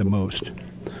week at the most.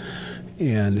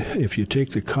 And if you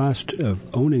take the cost of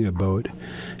owning a boat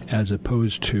as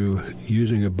opposed to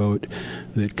using a boat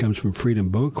that comes from Freedom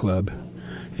Boat Club,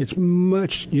 it's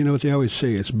much, what they always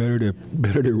say, it's better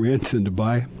to rent than to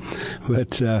buy.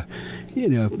 But,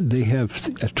 they have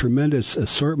a tremendous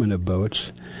assortment of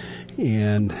boats.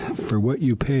 And for what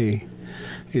you pay,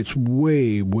 it's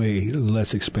way, way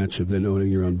less expensive than owning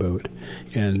your own boat.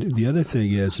 And the other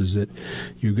thing is that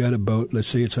you've got a boat, let's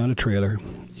say it's on a trailer.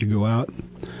 You go out,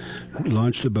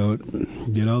 launch the boat,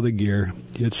 get all the gear,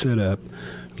 get set up,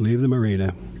 leave the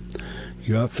marina,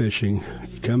 you go out fishing,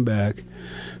 you come back,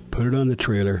 put it on the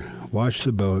trailer, wash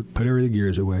the boat, put all the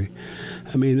gears away.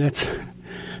 I mean, that's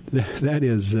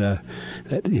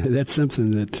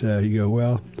something that you go,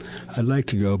 well, I'd like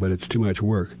to go, but it's too much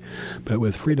work. But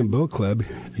with Freedom Boat Club,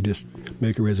 you just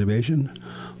make a reservation,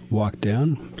 walk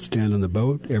down, stand on the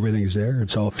boat, everything's there,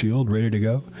 it's all fueled, ready to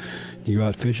go. You go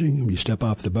out fishing, you step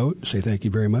off the boat, say thank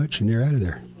you very much, and you're out of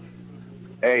there.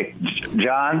 Hey,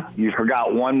 John, you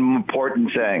forgot one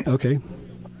important thing. Okay.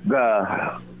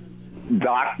 The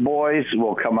dock boys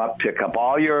will come up, pick up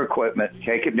all your equipment,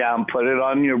 take it down, put it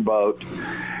on your boat,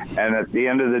 and at the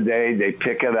end of the day, they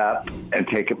pick it up and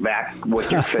take it back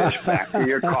with your fish back to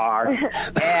your car.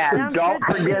 And don't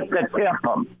forget to tip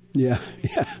them. Yeah.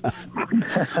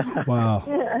 Wow.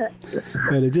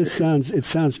 But it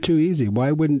sounds too easy.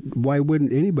 Why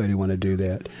wouldn't anybody want to do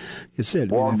that? You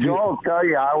said. Well, Joe will tell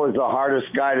you I was the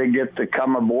hardest guy to get to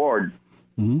come aboard.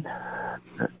 Mm-hmm.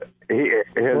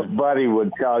 His buddy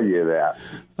would tell you that.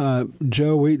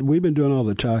 Joe, we've been doing all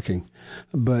the talking,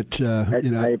 but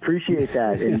I appreciate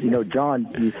that. And John,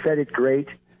 you said it great.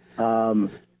 We're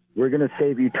going to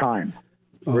save you time.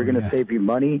 We're going to save you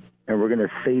money, and we're going to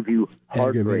save you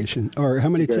heartbreak. Or how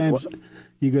many times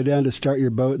you go down to start your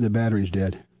boat and the battery's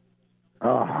dead?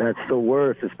 Oh, that's the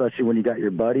worst, especially when you got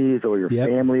your buddies or your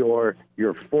family or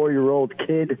your 4-year-old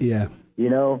kid. Yeah.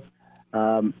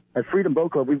 At Freedom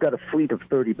Boat Club, we've got a fleet of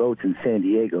 30 boats in San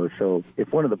Diego. So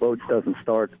if one of the boats doesn't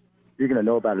start, you're going to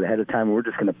know about it ahead of time. And we're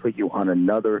just going to put you on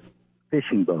another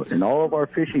fishing boat. And all of our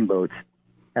fishing boats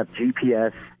have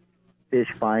GPS, fish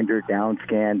finder, down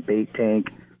scan, bait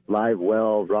tank, live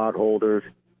well, rod holders,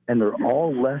 and they're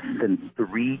all less than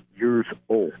 3 years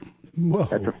old. Whoa.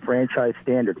 That's a franchise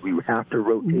standard. We have to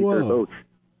rotate their boats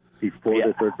before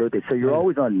their third birthday. So you're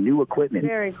always on new equipment.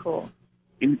 Very cool.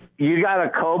 You got a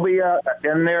cobia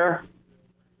in there?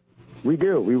 We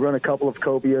do. We run a couple of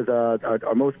cobias.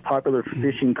 Our most popular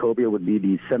fishing cobia would be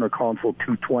the Center Console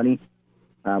 220.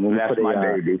 That's my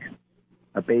baby.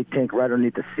 A bait tank right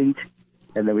underneath the seat,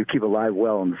 and then we keep a live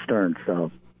well on the stern.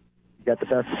 So you got the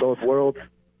best of both worlds.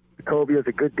 The cobia is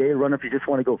a good day runner if you just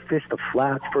want to go fish the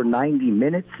flats for 90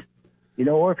 minutes.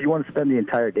 Or if you want to spend the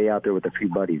entire day out there with a few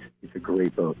buddies. It's a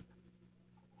great boat.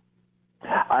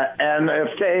 And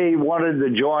if they wanted to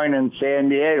join in San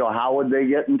Diego, how would they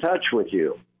get in touch with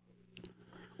you?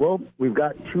 Well, we've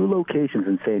got 2 locations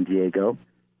in San Diego.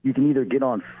 You can either get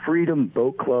on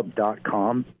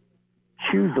freedomboatclub.com,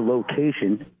 choose the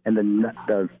location, and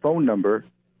the phone number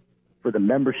for the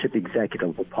membership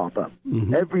executive will pop up.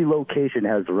 Mm-hmm. Every location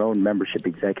has their own membership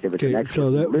executive. Okay, so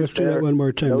let's do that one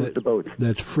more time.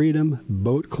 That's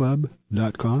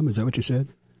freedomboatclub.com. Is that what you said?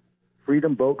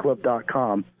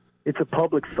 freedomboatclub.com. It's a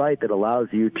public site that allows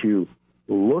you to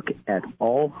look at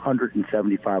all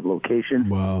 175 locations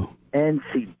and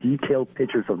see detailed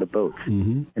pictures of the boats.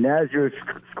 Mm-hmm. And as you're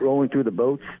scrolling through the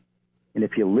boats, and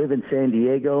if you live in San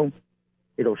Diego,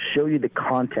 it'll show you the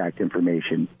contact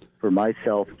information for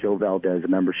myself, Joe Valdez, a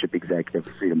membership executive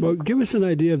at Freedom Boat Club. Give us an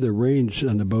idea of the range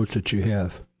on the boats that you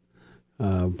have.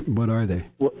 What are they?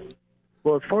 Well,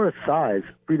 as far as size,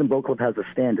 Freedom Boat Club has a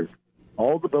standard.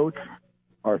 All the boats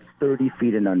are 30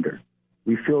 feet and under.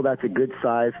 We feel that's a good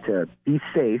size to be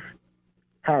safe,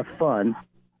 have fun,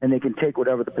 and they can take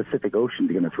whatever the Pacific Ocean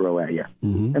is going to throw at you.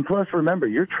 Mm-hmm. And plus, remember,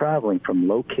 you're traveling from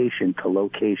location to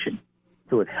location,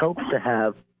 so it helps to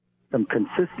have some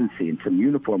consistency and some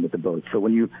uniform with the boat. So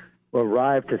when you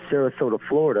arrive to Sarasota,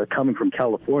 Florida, coming from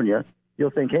California, you'll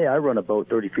think, hey, I run a boat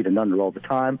 30 feet and under all the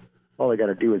time. All I got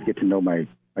to do is get to know my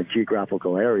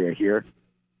geographical area here,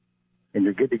 and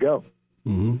you're good to go.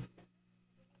 Mm-hmm.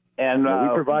 And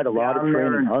we provide a lot of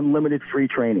training, unlimited free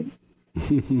training.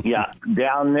 Yeah,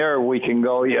 down there we can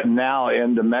go now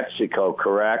into Mexico,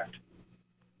 correct?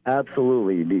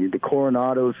 Absolutely. The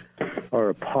Coronados are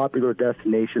a popular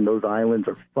destination. Those islands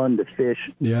are fun to fish.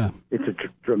 Yeah. It's a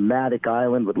dramatic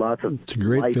island with lots of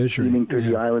light streaming through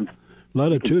the islands. A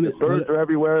lot of tuna. The birds are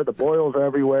everywhere. The boils are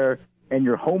everywhere. And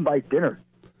your home bite dinner.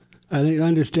 I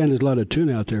understand there's a lot of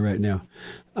tuna out there right now.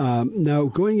 Now,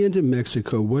 going into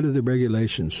Mexico, what are the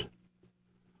regulations?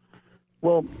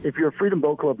 Well, if you're a Freedom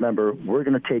Boat Club member, we're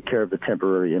going to take care of the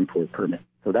temporary import permit.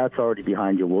 So that's already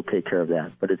behind you. We'll take care of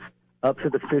that. But it's up to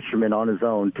the fisherman on his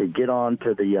own to get on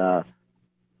to the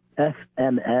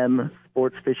FMM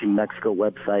Sports Fishing Mexico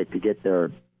website to get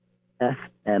their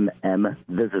FMM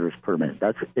visitors permit.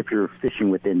 That's if you're fishing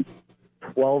within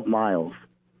 12 miles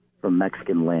from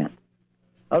Mexican land.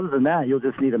 Other than that, you'll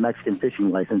just need a Mexican fishing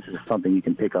license, which is something you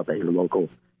can pick up at your local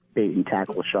bait and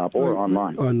tackle shop or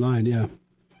online. Online, yeah.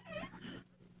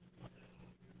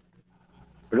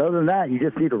 But other than that, you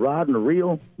just need a rod and a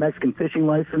reel, Mexican fishing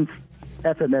license,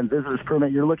 FMM visitors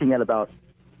permit. You're looking at about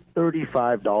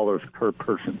 $35 per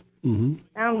person. Mm-hmm.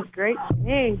 Sounds great to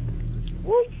me.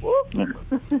 Whoop,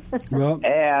 whoop. Well,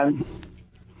 and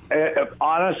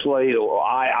honestly,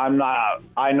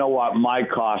 I know what my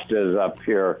cost is up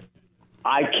here.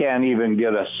 I can't even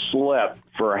get a slip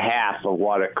for half of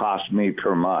what it costs me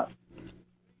per month.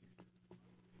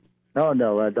 Oh,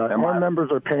 no. Our members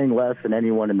are paying less than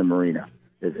anyone in the marina.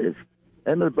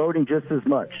 And they're boating just as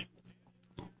much.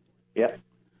 Yep.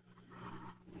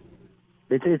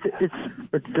 But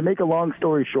to make a long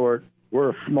story short,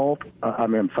 we're a smart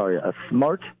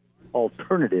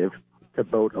alternative to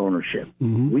boat ownership.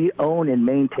 Mm-hmm. We own and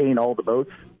maintain all the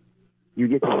boats. You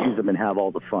get to use them and have all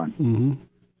the fun. Mm-hmm.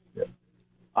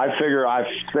 I figure I've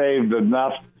saved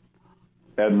enough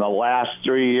in the last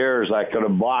 3 years. I could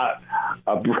have bought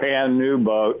a brand new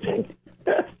boat,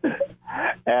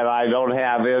 and I don't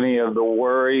have any of the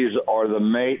worries or the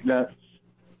maintenance.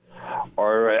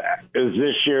 Or is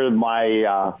this year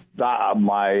my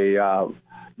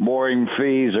mooring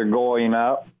fees are going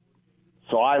up?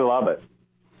 So I love it.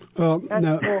 Well,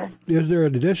 now, is there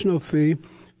an additional fee,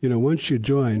 once you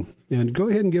join? And go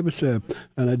ahead and give us an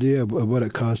idea of what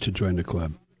it costs to join the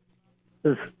club.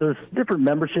 There's different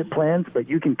membership plans, but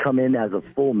you can come in as a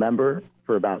full member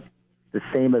for about the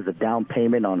same as a down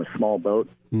payment on a small boat.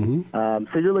 Mm-hmm.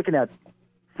 So you're looking at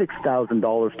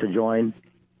 $6,000 to join,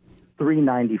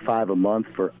 $395 a month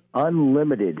for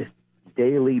unlimited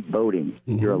daily boating.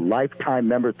 Mm-hmm. You're a lifetime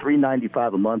member,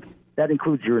 $395 a month. That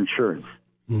includes your insurance.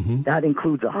 Mm-hmm. That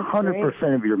includes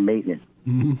 100% of your maintenance.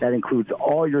 Mm-hmm. That includes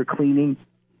all your cleaning,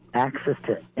 access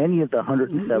to any of the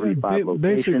 175 locations.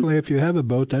 Basically, if you have a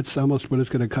boat, that's almost what it's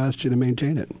going to cost you to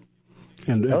maintain it.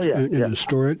 And to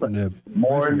store it. And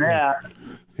more than that.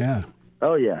 Yeah.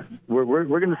 Oh, yeah. We're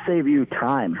going to save you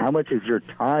time. How much is your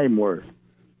time worth?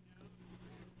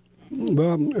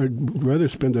 Well, I'd rather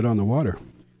spend it on the water.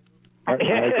 I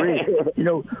agree.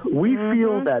 We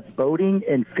feel that boating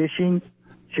and fishing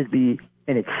should be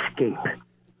an escape.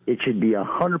 It should be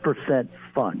 100%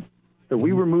 fun. So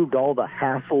we removed all the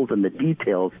hassles and the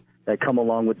details that come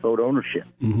along with boat ownership.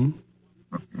 Mm-hmm.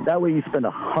 That way you spend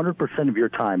 100% of your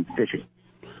time fishing,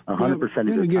 100% of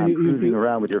your time cruising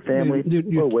around with your family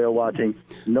or whale watching.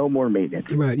 No more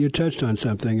maintenance. Right. You touched on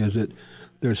something, is that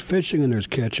there's fishing and there's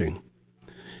catching.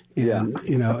 And,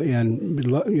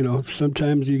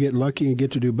 sometimes you get lucky and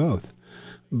get to do both.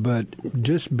 But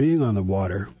just being on the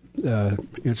water,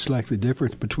 it's like the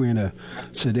difference between a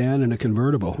sedan and a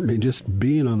convertible. I mean, just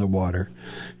being on the water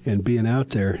and being out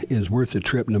there is worth the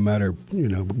trip, no matter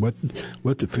what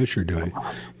the fish are doing.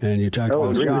 And you talk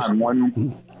about John,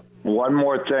 one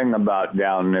more thing about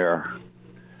down there.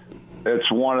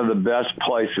 It's one of the best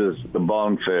places to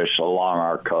bonefish along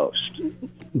our coast.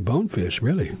 Bonefish,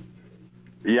 really?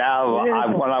 Yeah,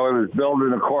 when I was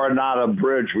building the Coronado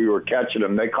Bridge, we were catching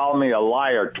them. They called me a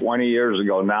liar 20 years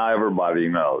ago. Now everybody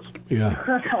knows.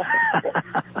 Yeah.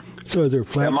 So are there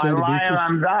flat sand beaches? Am I lying?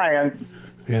 I'm dying.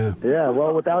 Yeah. Yeah,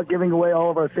 well, without giving away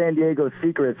all of our San Diego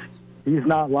secrets, he's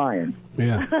not lying.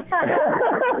 Yeah.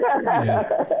 Yeah.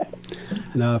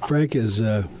 Now, Frank is,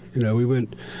 we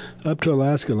went up to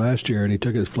Alaska last year, and he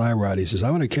took his fly rod. He says, I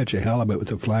want to catch a halibut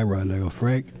with a fly rod. And I go,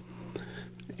 Frank,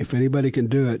 if anybody can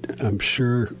do it, I'm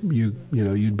sure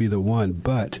you'd be the one.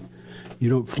 But you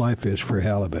don't fly fish for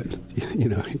halibut. It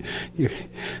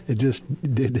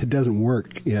doesn't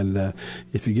work. And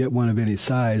if you get one of any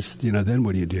size, then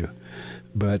what do you do?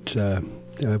 But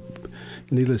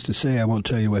needless to say, I won't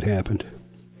tell you what happened.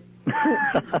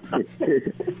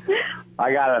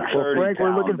 I got a 30 Well, Frank,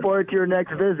 we're looking forward to your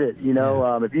next visit.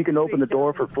 If you can open the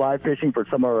door for fly fishing for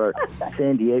some of our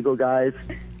San Diego guys,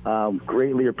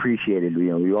 greatly appreciated.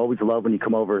 We always love when you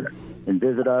come over and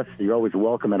visit us. You're always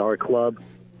welcome at our club.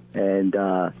 And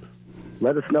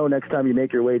let us know next time you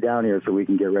make your way down here so we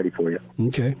can get ready for you.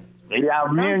 Okay. Yeah,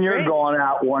 me and you're going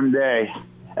out one day.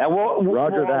 And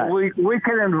Roger that. We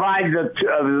can invite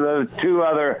the two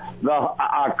other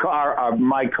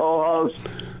my co-hosts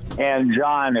and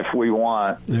John if we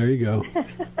want. There you go.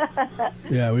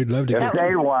 Yeah, we'd love to. If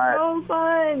they want. So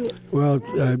fun. Well,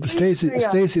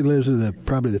 Stacy lives in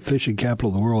probably the fishing capital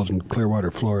of the world in Clearwater,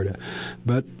 Florida.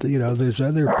 But there's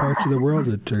other parts of the world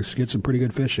that get some pretty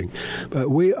good fishing. But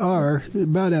we are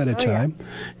about out of time,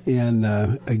 and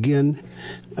again,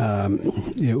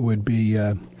 it would be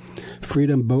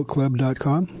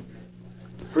freedomboatclub.com.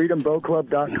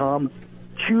 freedomboatclub.com.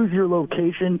 Choose your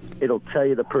location. It'll tell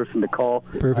you the person to call.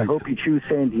 Perfect. I hope you choose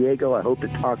San Diego. I hope to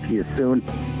talk to you soon.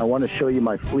 I want to show you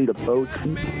my fleet of boats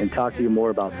and talk to you more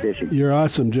about fishing. You're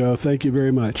awesome, Joe. Thank you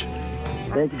very much.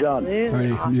 Thank you, John. All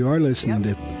right, you are listening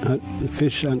to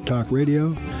Fish Hunt Talk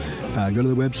Radio. Go to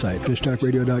the website,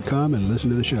 fishtalkradio.com, and listen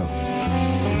to the show.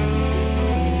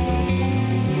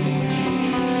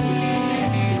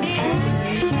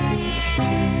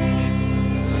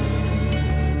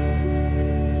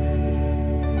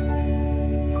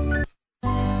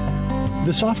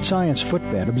 The Soft Science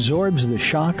footbed absorbs the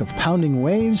shock of pounding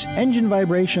waves, engine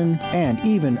vibration, and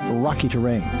even rocky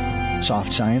terrain.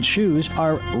 Soft Science shoes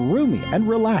are roomy and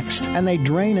relaxed, and they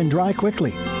drain and dry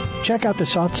quickly. Check out the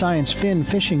Soft Science Fin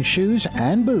fishing shoes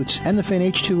and boots and the Fin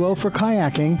H2O for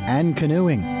kayaking and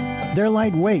canoeing. They're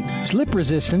lightweight,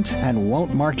 slip-resistant, and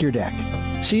won't mark your deck.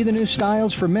 See the new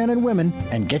styles for men and women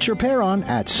and get your pair on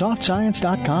at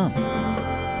softscience.com.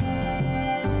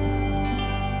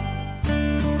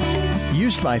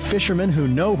 Used by fishermen who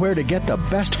know where to get the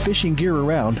best fishing gear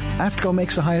around, AFTCO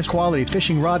makes the highest quality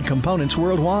fishing rod components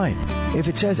worldwide. If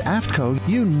it says AFTCO,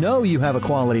 you know you have a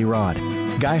quality rod.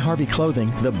 Guy Harvey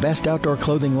Clothing, the best outdoor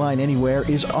clothing line anywhere,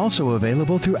 is also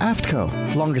available through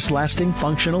AFTCO. Longest lasting,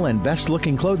 functional, and best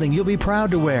looking clothing you'll be proud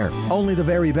to wear. Only the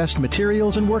very best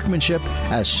materials and workmanship.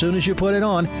 As soon as you put it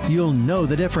on, you'll know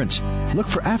the difference. Look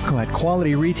for AFTCO at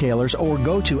quality retailers or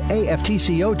go to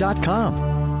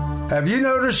aftco.com. Have you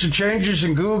noticed the changes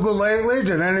in Google lately?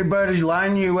 Did anybody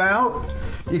line you out?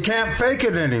 You can't fake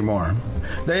it anymore.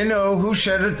 They know who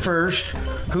said it first,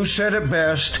 who said it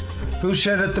best, who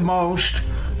said it the most,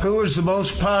 who was the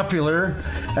most popular,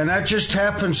 and that just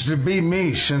happens to be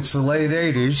me since the late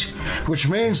 80s, which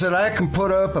means that I can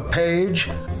put up a page,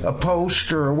 a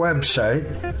post, or a website,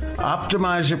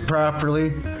 optimize it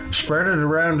properly, spread it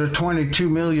around to 22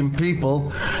 million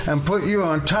people, and put you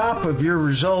on top of your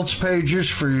results pages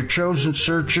for your chosen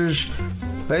searches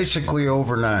basically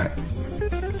overnight.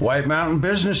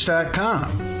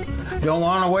 WhiteMountainBusiness.com. Don't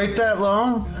want to wait that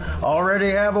long?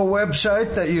 Already have a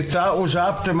website that you thought was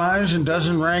optimized and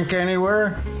doesn't rank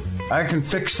anywhere? I can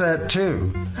fix that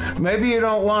too. Maybe you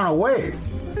don't want to wait.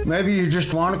 Maybe you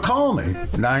just want to call me.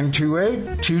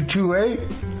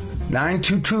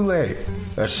 928-228-9228.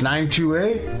 That's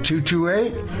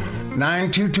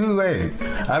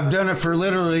 928-228-9228. I've done it for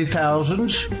literally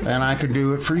thousands, and I can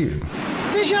do it for you.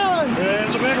 Fish on!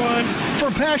 It's a big one.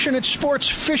 For passionate sports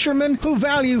fishermen who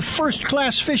value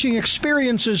first-class fishing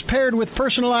experiences paired with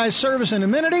personalized service and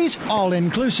amenities,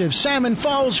 all-inclusive Salmon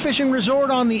Falls Fishing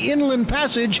Resort on the Inland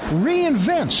Passage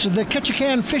reinvents the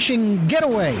Ketchikan fishing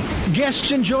getaway.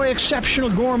 Guests enjoy exceptional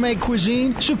gourmet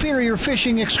cuisine, superior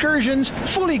fishing excursions,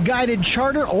 fully guided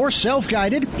charter or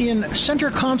self-guided in center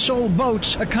console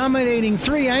boats accommodating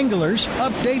 3 anglers,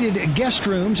 updated guest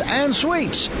rooms and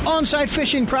suites, on-site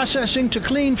fishing processing to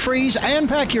clean, freeze, and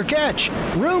pack your catch.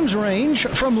 Rooms range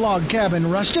from log cabin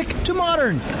rustic to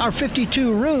modern. Our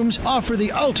 52 rooms offer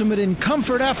the ultimate in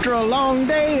comfort after a long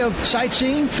day of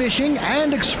sightseeing, fishing,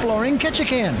 and exploring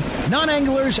Ketchikan.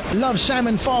 Non-anglers love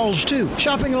Salmon Falls too,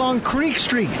 shopping along Creek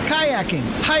Street, kayaking,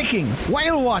 hiking,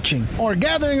 whale watching, or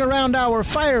gathering around our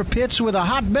fire pits with a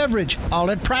hot beverage, all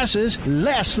at prices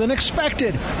less than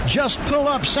expected. Just pull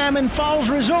up Salmon Falls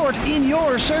Resort in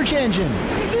your search engine.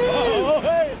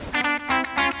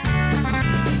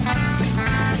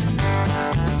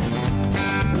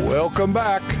 Welcome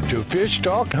back to Fish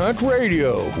Talk Hunt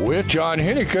Radio with John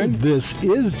Hennigan. This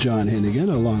is John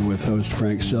Hennigan, along with host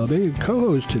Frank Selby.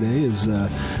 Co-host today is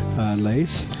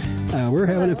Lace. We're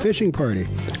having a fishing party.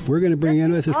 We're going to bring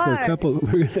in with us for a couple.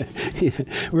 We're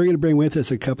going to bring with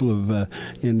us a couple of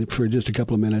for just a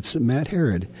couple of minutes. Matt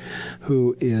Herod,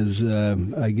 who is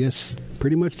I guess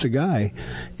pretty much the guy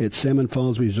at Salmon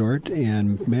Falls Resort.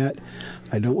 And Matt,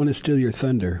 I don't want to steal your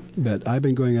thunder, but I've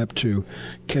been going up to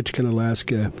Ketchikan,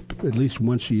 Alaska at least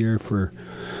once a year for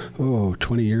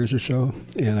 20 years or so,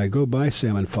 and I go by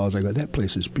Salmon Falls. I go, that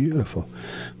place is beautiful,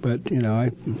 but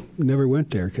I never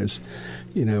went there because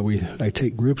I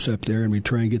take groups up there and we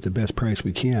try and get the best price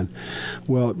we can.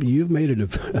 Well, you've made it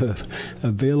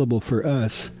available for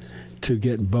us to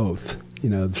get both.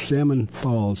 Salmon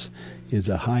Falls is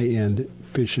a high-end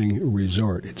fishing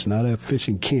resort. It's not a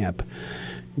fishing camp.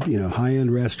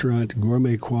 High-end restaurant,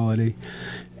 gourmet quality,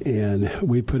 and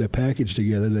we put a package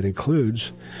together that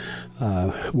includes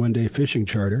one-day fishing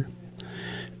charter,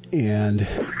 and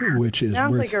which is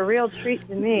sounds like a real treat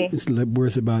to me. It's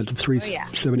worth about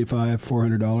 $375,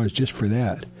 $400 just for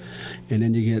that, and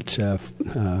then you get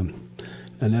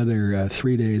another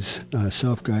 3 days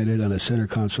self-guided on a center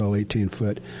console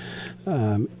 18-foot.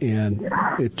 And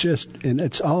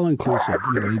it's all inclusive.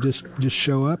 You just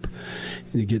show up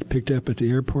and you get picked up at the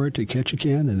airport to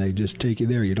Ketchikan, and they just take you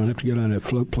there. You don't have to get on a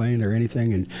float plane or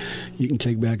anything, and you can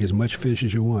take back as much fish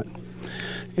as you want.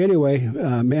 Anyway,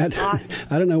 Matt,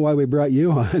 I don't know why we brought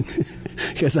you on,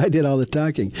 because I did all the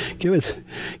talking. Give us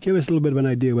a little bit of an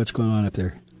idea of what's going on up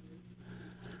there.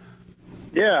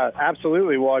 Yeah,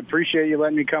 absolutely. Well, I appreciate you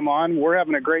letting me come on. We're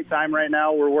having a great time right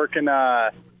now. We're working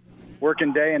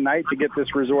day and night to get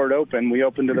this resort open. We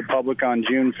opened to the public on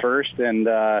June 1st, and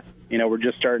we're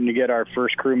just starting to get our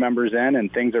first crew members in,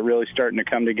 and things are really starting to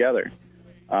come together.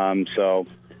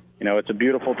 It's a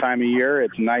beautiful time of year.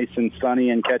 It's nice and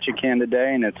sunny in Ketchikan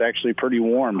today, and it's actually pretty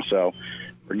warm. So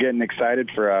we're getting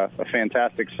excited for a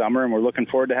fantastic summer, and we're looking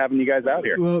forward to having you guys out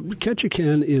here. Well,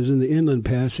 Ketchikan is in the Inland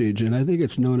Passage, and I think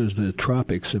it's known as the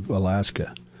tropics of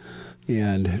Alaska.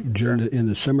 And in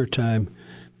the summertime,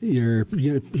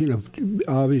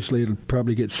 obviously it'll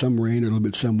probably get some rain, a little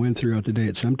bit some wind throughout the day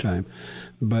at some time.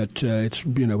 But it's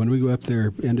when we go up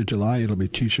there end of July, it'll be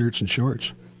T-shirts and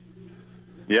shorts.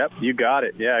 Yep, you got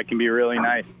it. Yeah, it can be really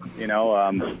nice.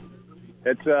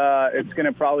 It's going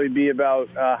to probably be about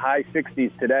high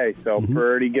 60s today, so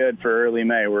pretty good for early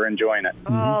May. We're enjoying it.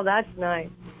 Oh, that's nice.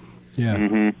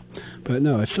 Yeah, but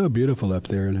no, it's so beautiful up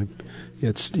there, and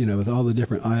it's with all the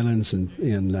different islands and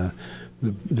the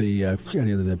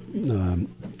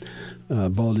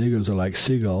bald eagles are like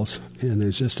seagulls, and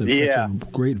there's just such a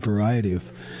great variety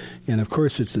of. And, of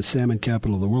course, it's the salmon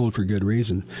capital of the world for good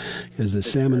reason, because the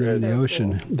salmon that are in the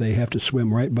ocean, they have to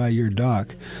swim right by your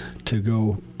dock to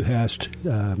go past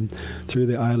through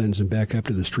the islands and back up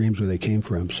to the streams where they came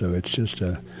from. So it's just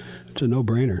it's a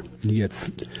no-brainer. You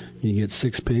get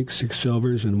 6 pinks, 6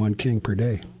 silvers, and 1 king per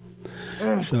day.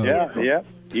 So yeah.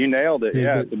 You nailed it.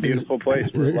 Yeah, it's a beautiful place.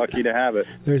 We're lucky to have it.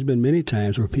 There's been many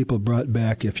times where people brought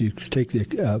back, if you take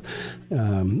the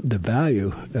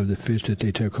value of the fish that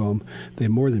they took home, they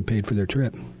more than paid for their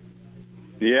trip.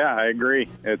 Yeah, I agree.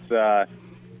 It's a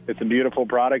beautiful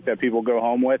product that people go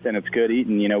home with, and it's good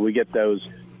eating. We get those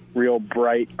real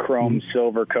bright chrome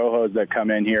silver cohos that come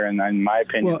in here, and in my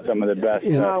opinion, some of the best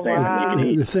salmon you can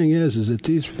eat. The thing is that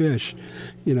these fish,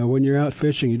 when you're out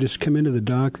fishing, you just come into the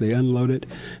dock, they unload it,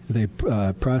 they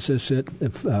process it,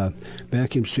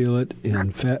 vacuum seal it,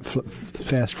 and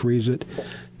fast freeze it.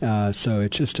 So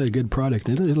it's just a good product.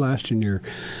 It'll last in your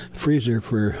freezer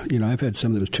for, I've had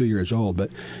some that was 2 years old,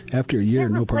 but after a year,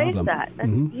 no problem. That's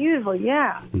beautiful,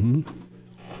 yeah. Mm-hmm.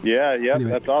 Yeah,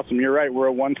 anyway. That's awesome. You're right. We're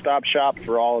a one-stop shop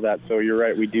for all of that. So you're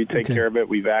right. We do take care of it.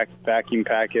 We vacuum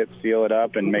pack it, seal it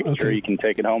up, and make sure you can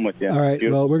take it home with you. All right.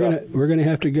 Well, we're gonna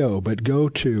have to go, but go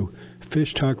to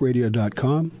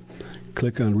fishtalkradio.com.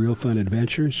 Click on Real Fun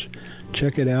Adventures.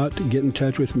 Check it out. Get in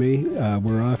touch with me.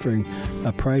 We're offering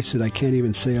a price that I can't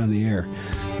even say on the air.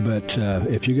 But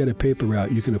if you get a paper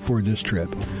route, you can afford this trip.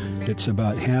 It's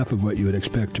about half of what you would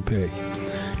expect to pay.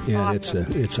 And it's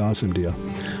an awesome deal.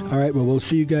 All right, well, we'll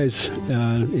see you guys,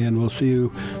 and we'll see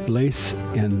you, Lace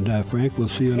and Frank. We'll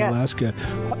see you in Alaska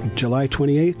July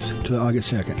 28th to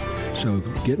August 2nd. So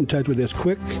get in touch with us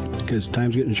quick, because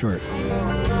time's getting short.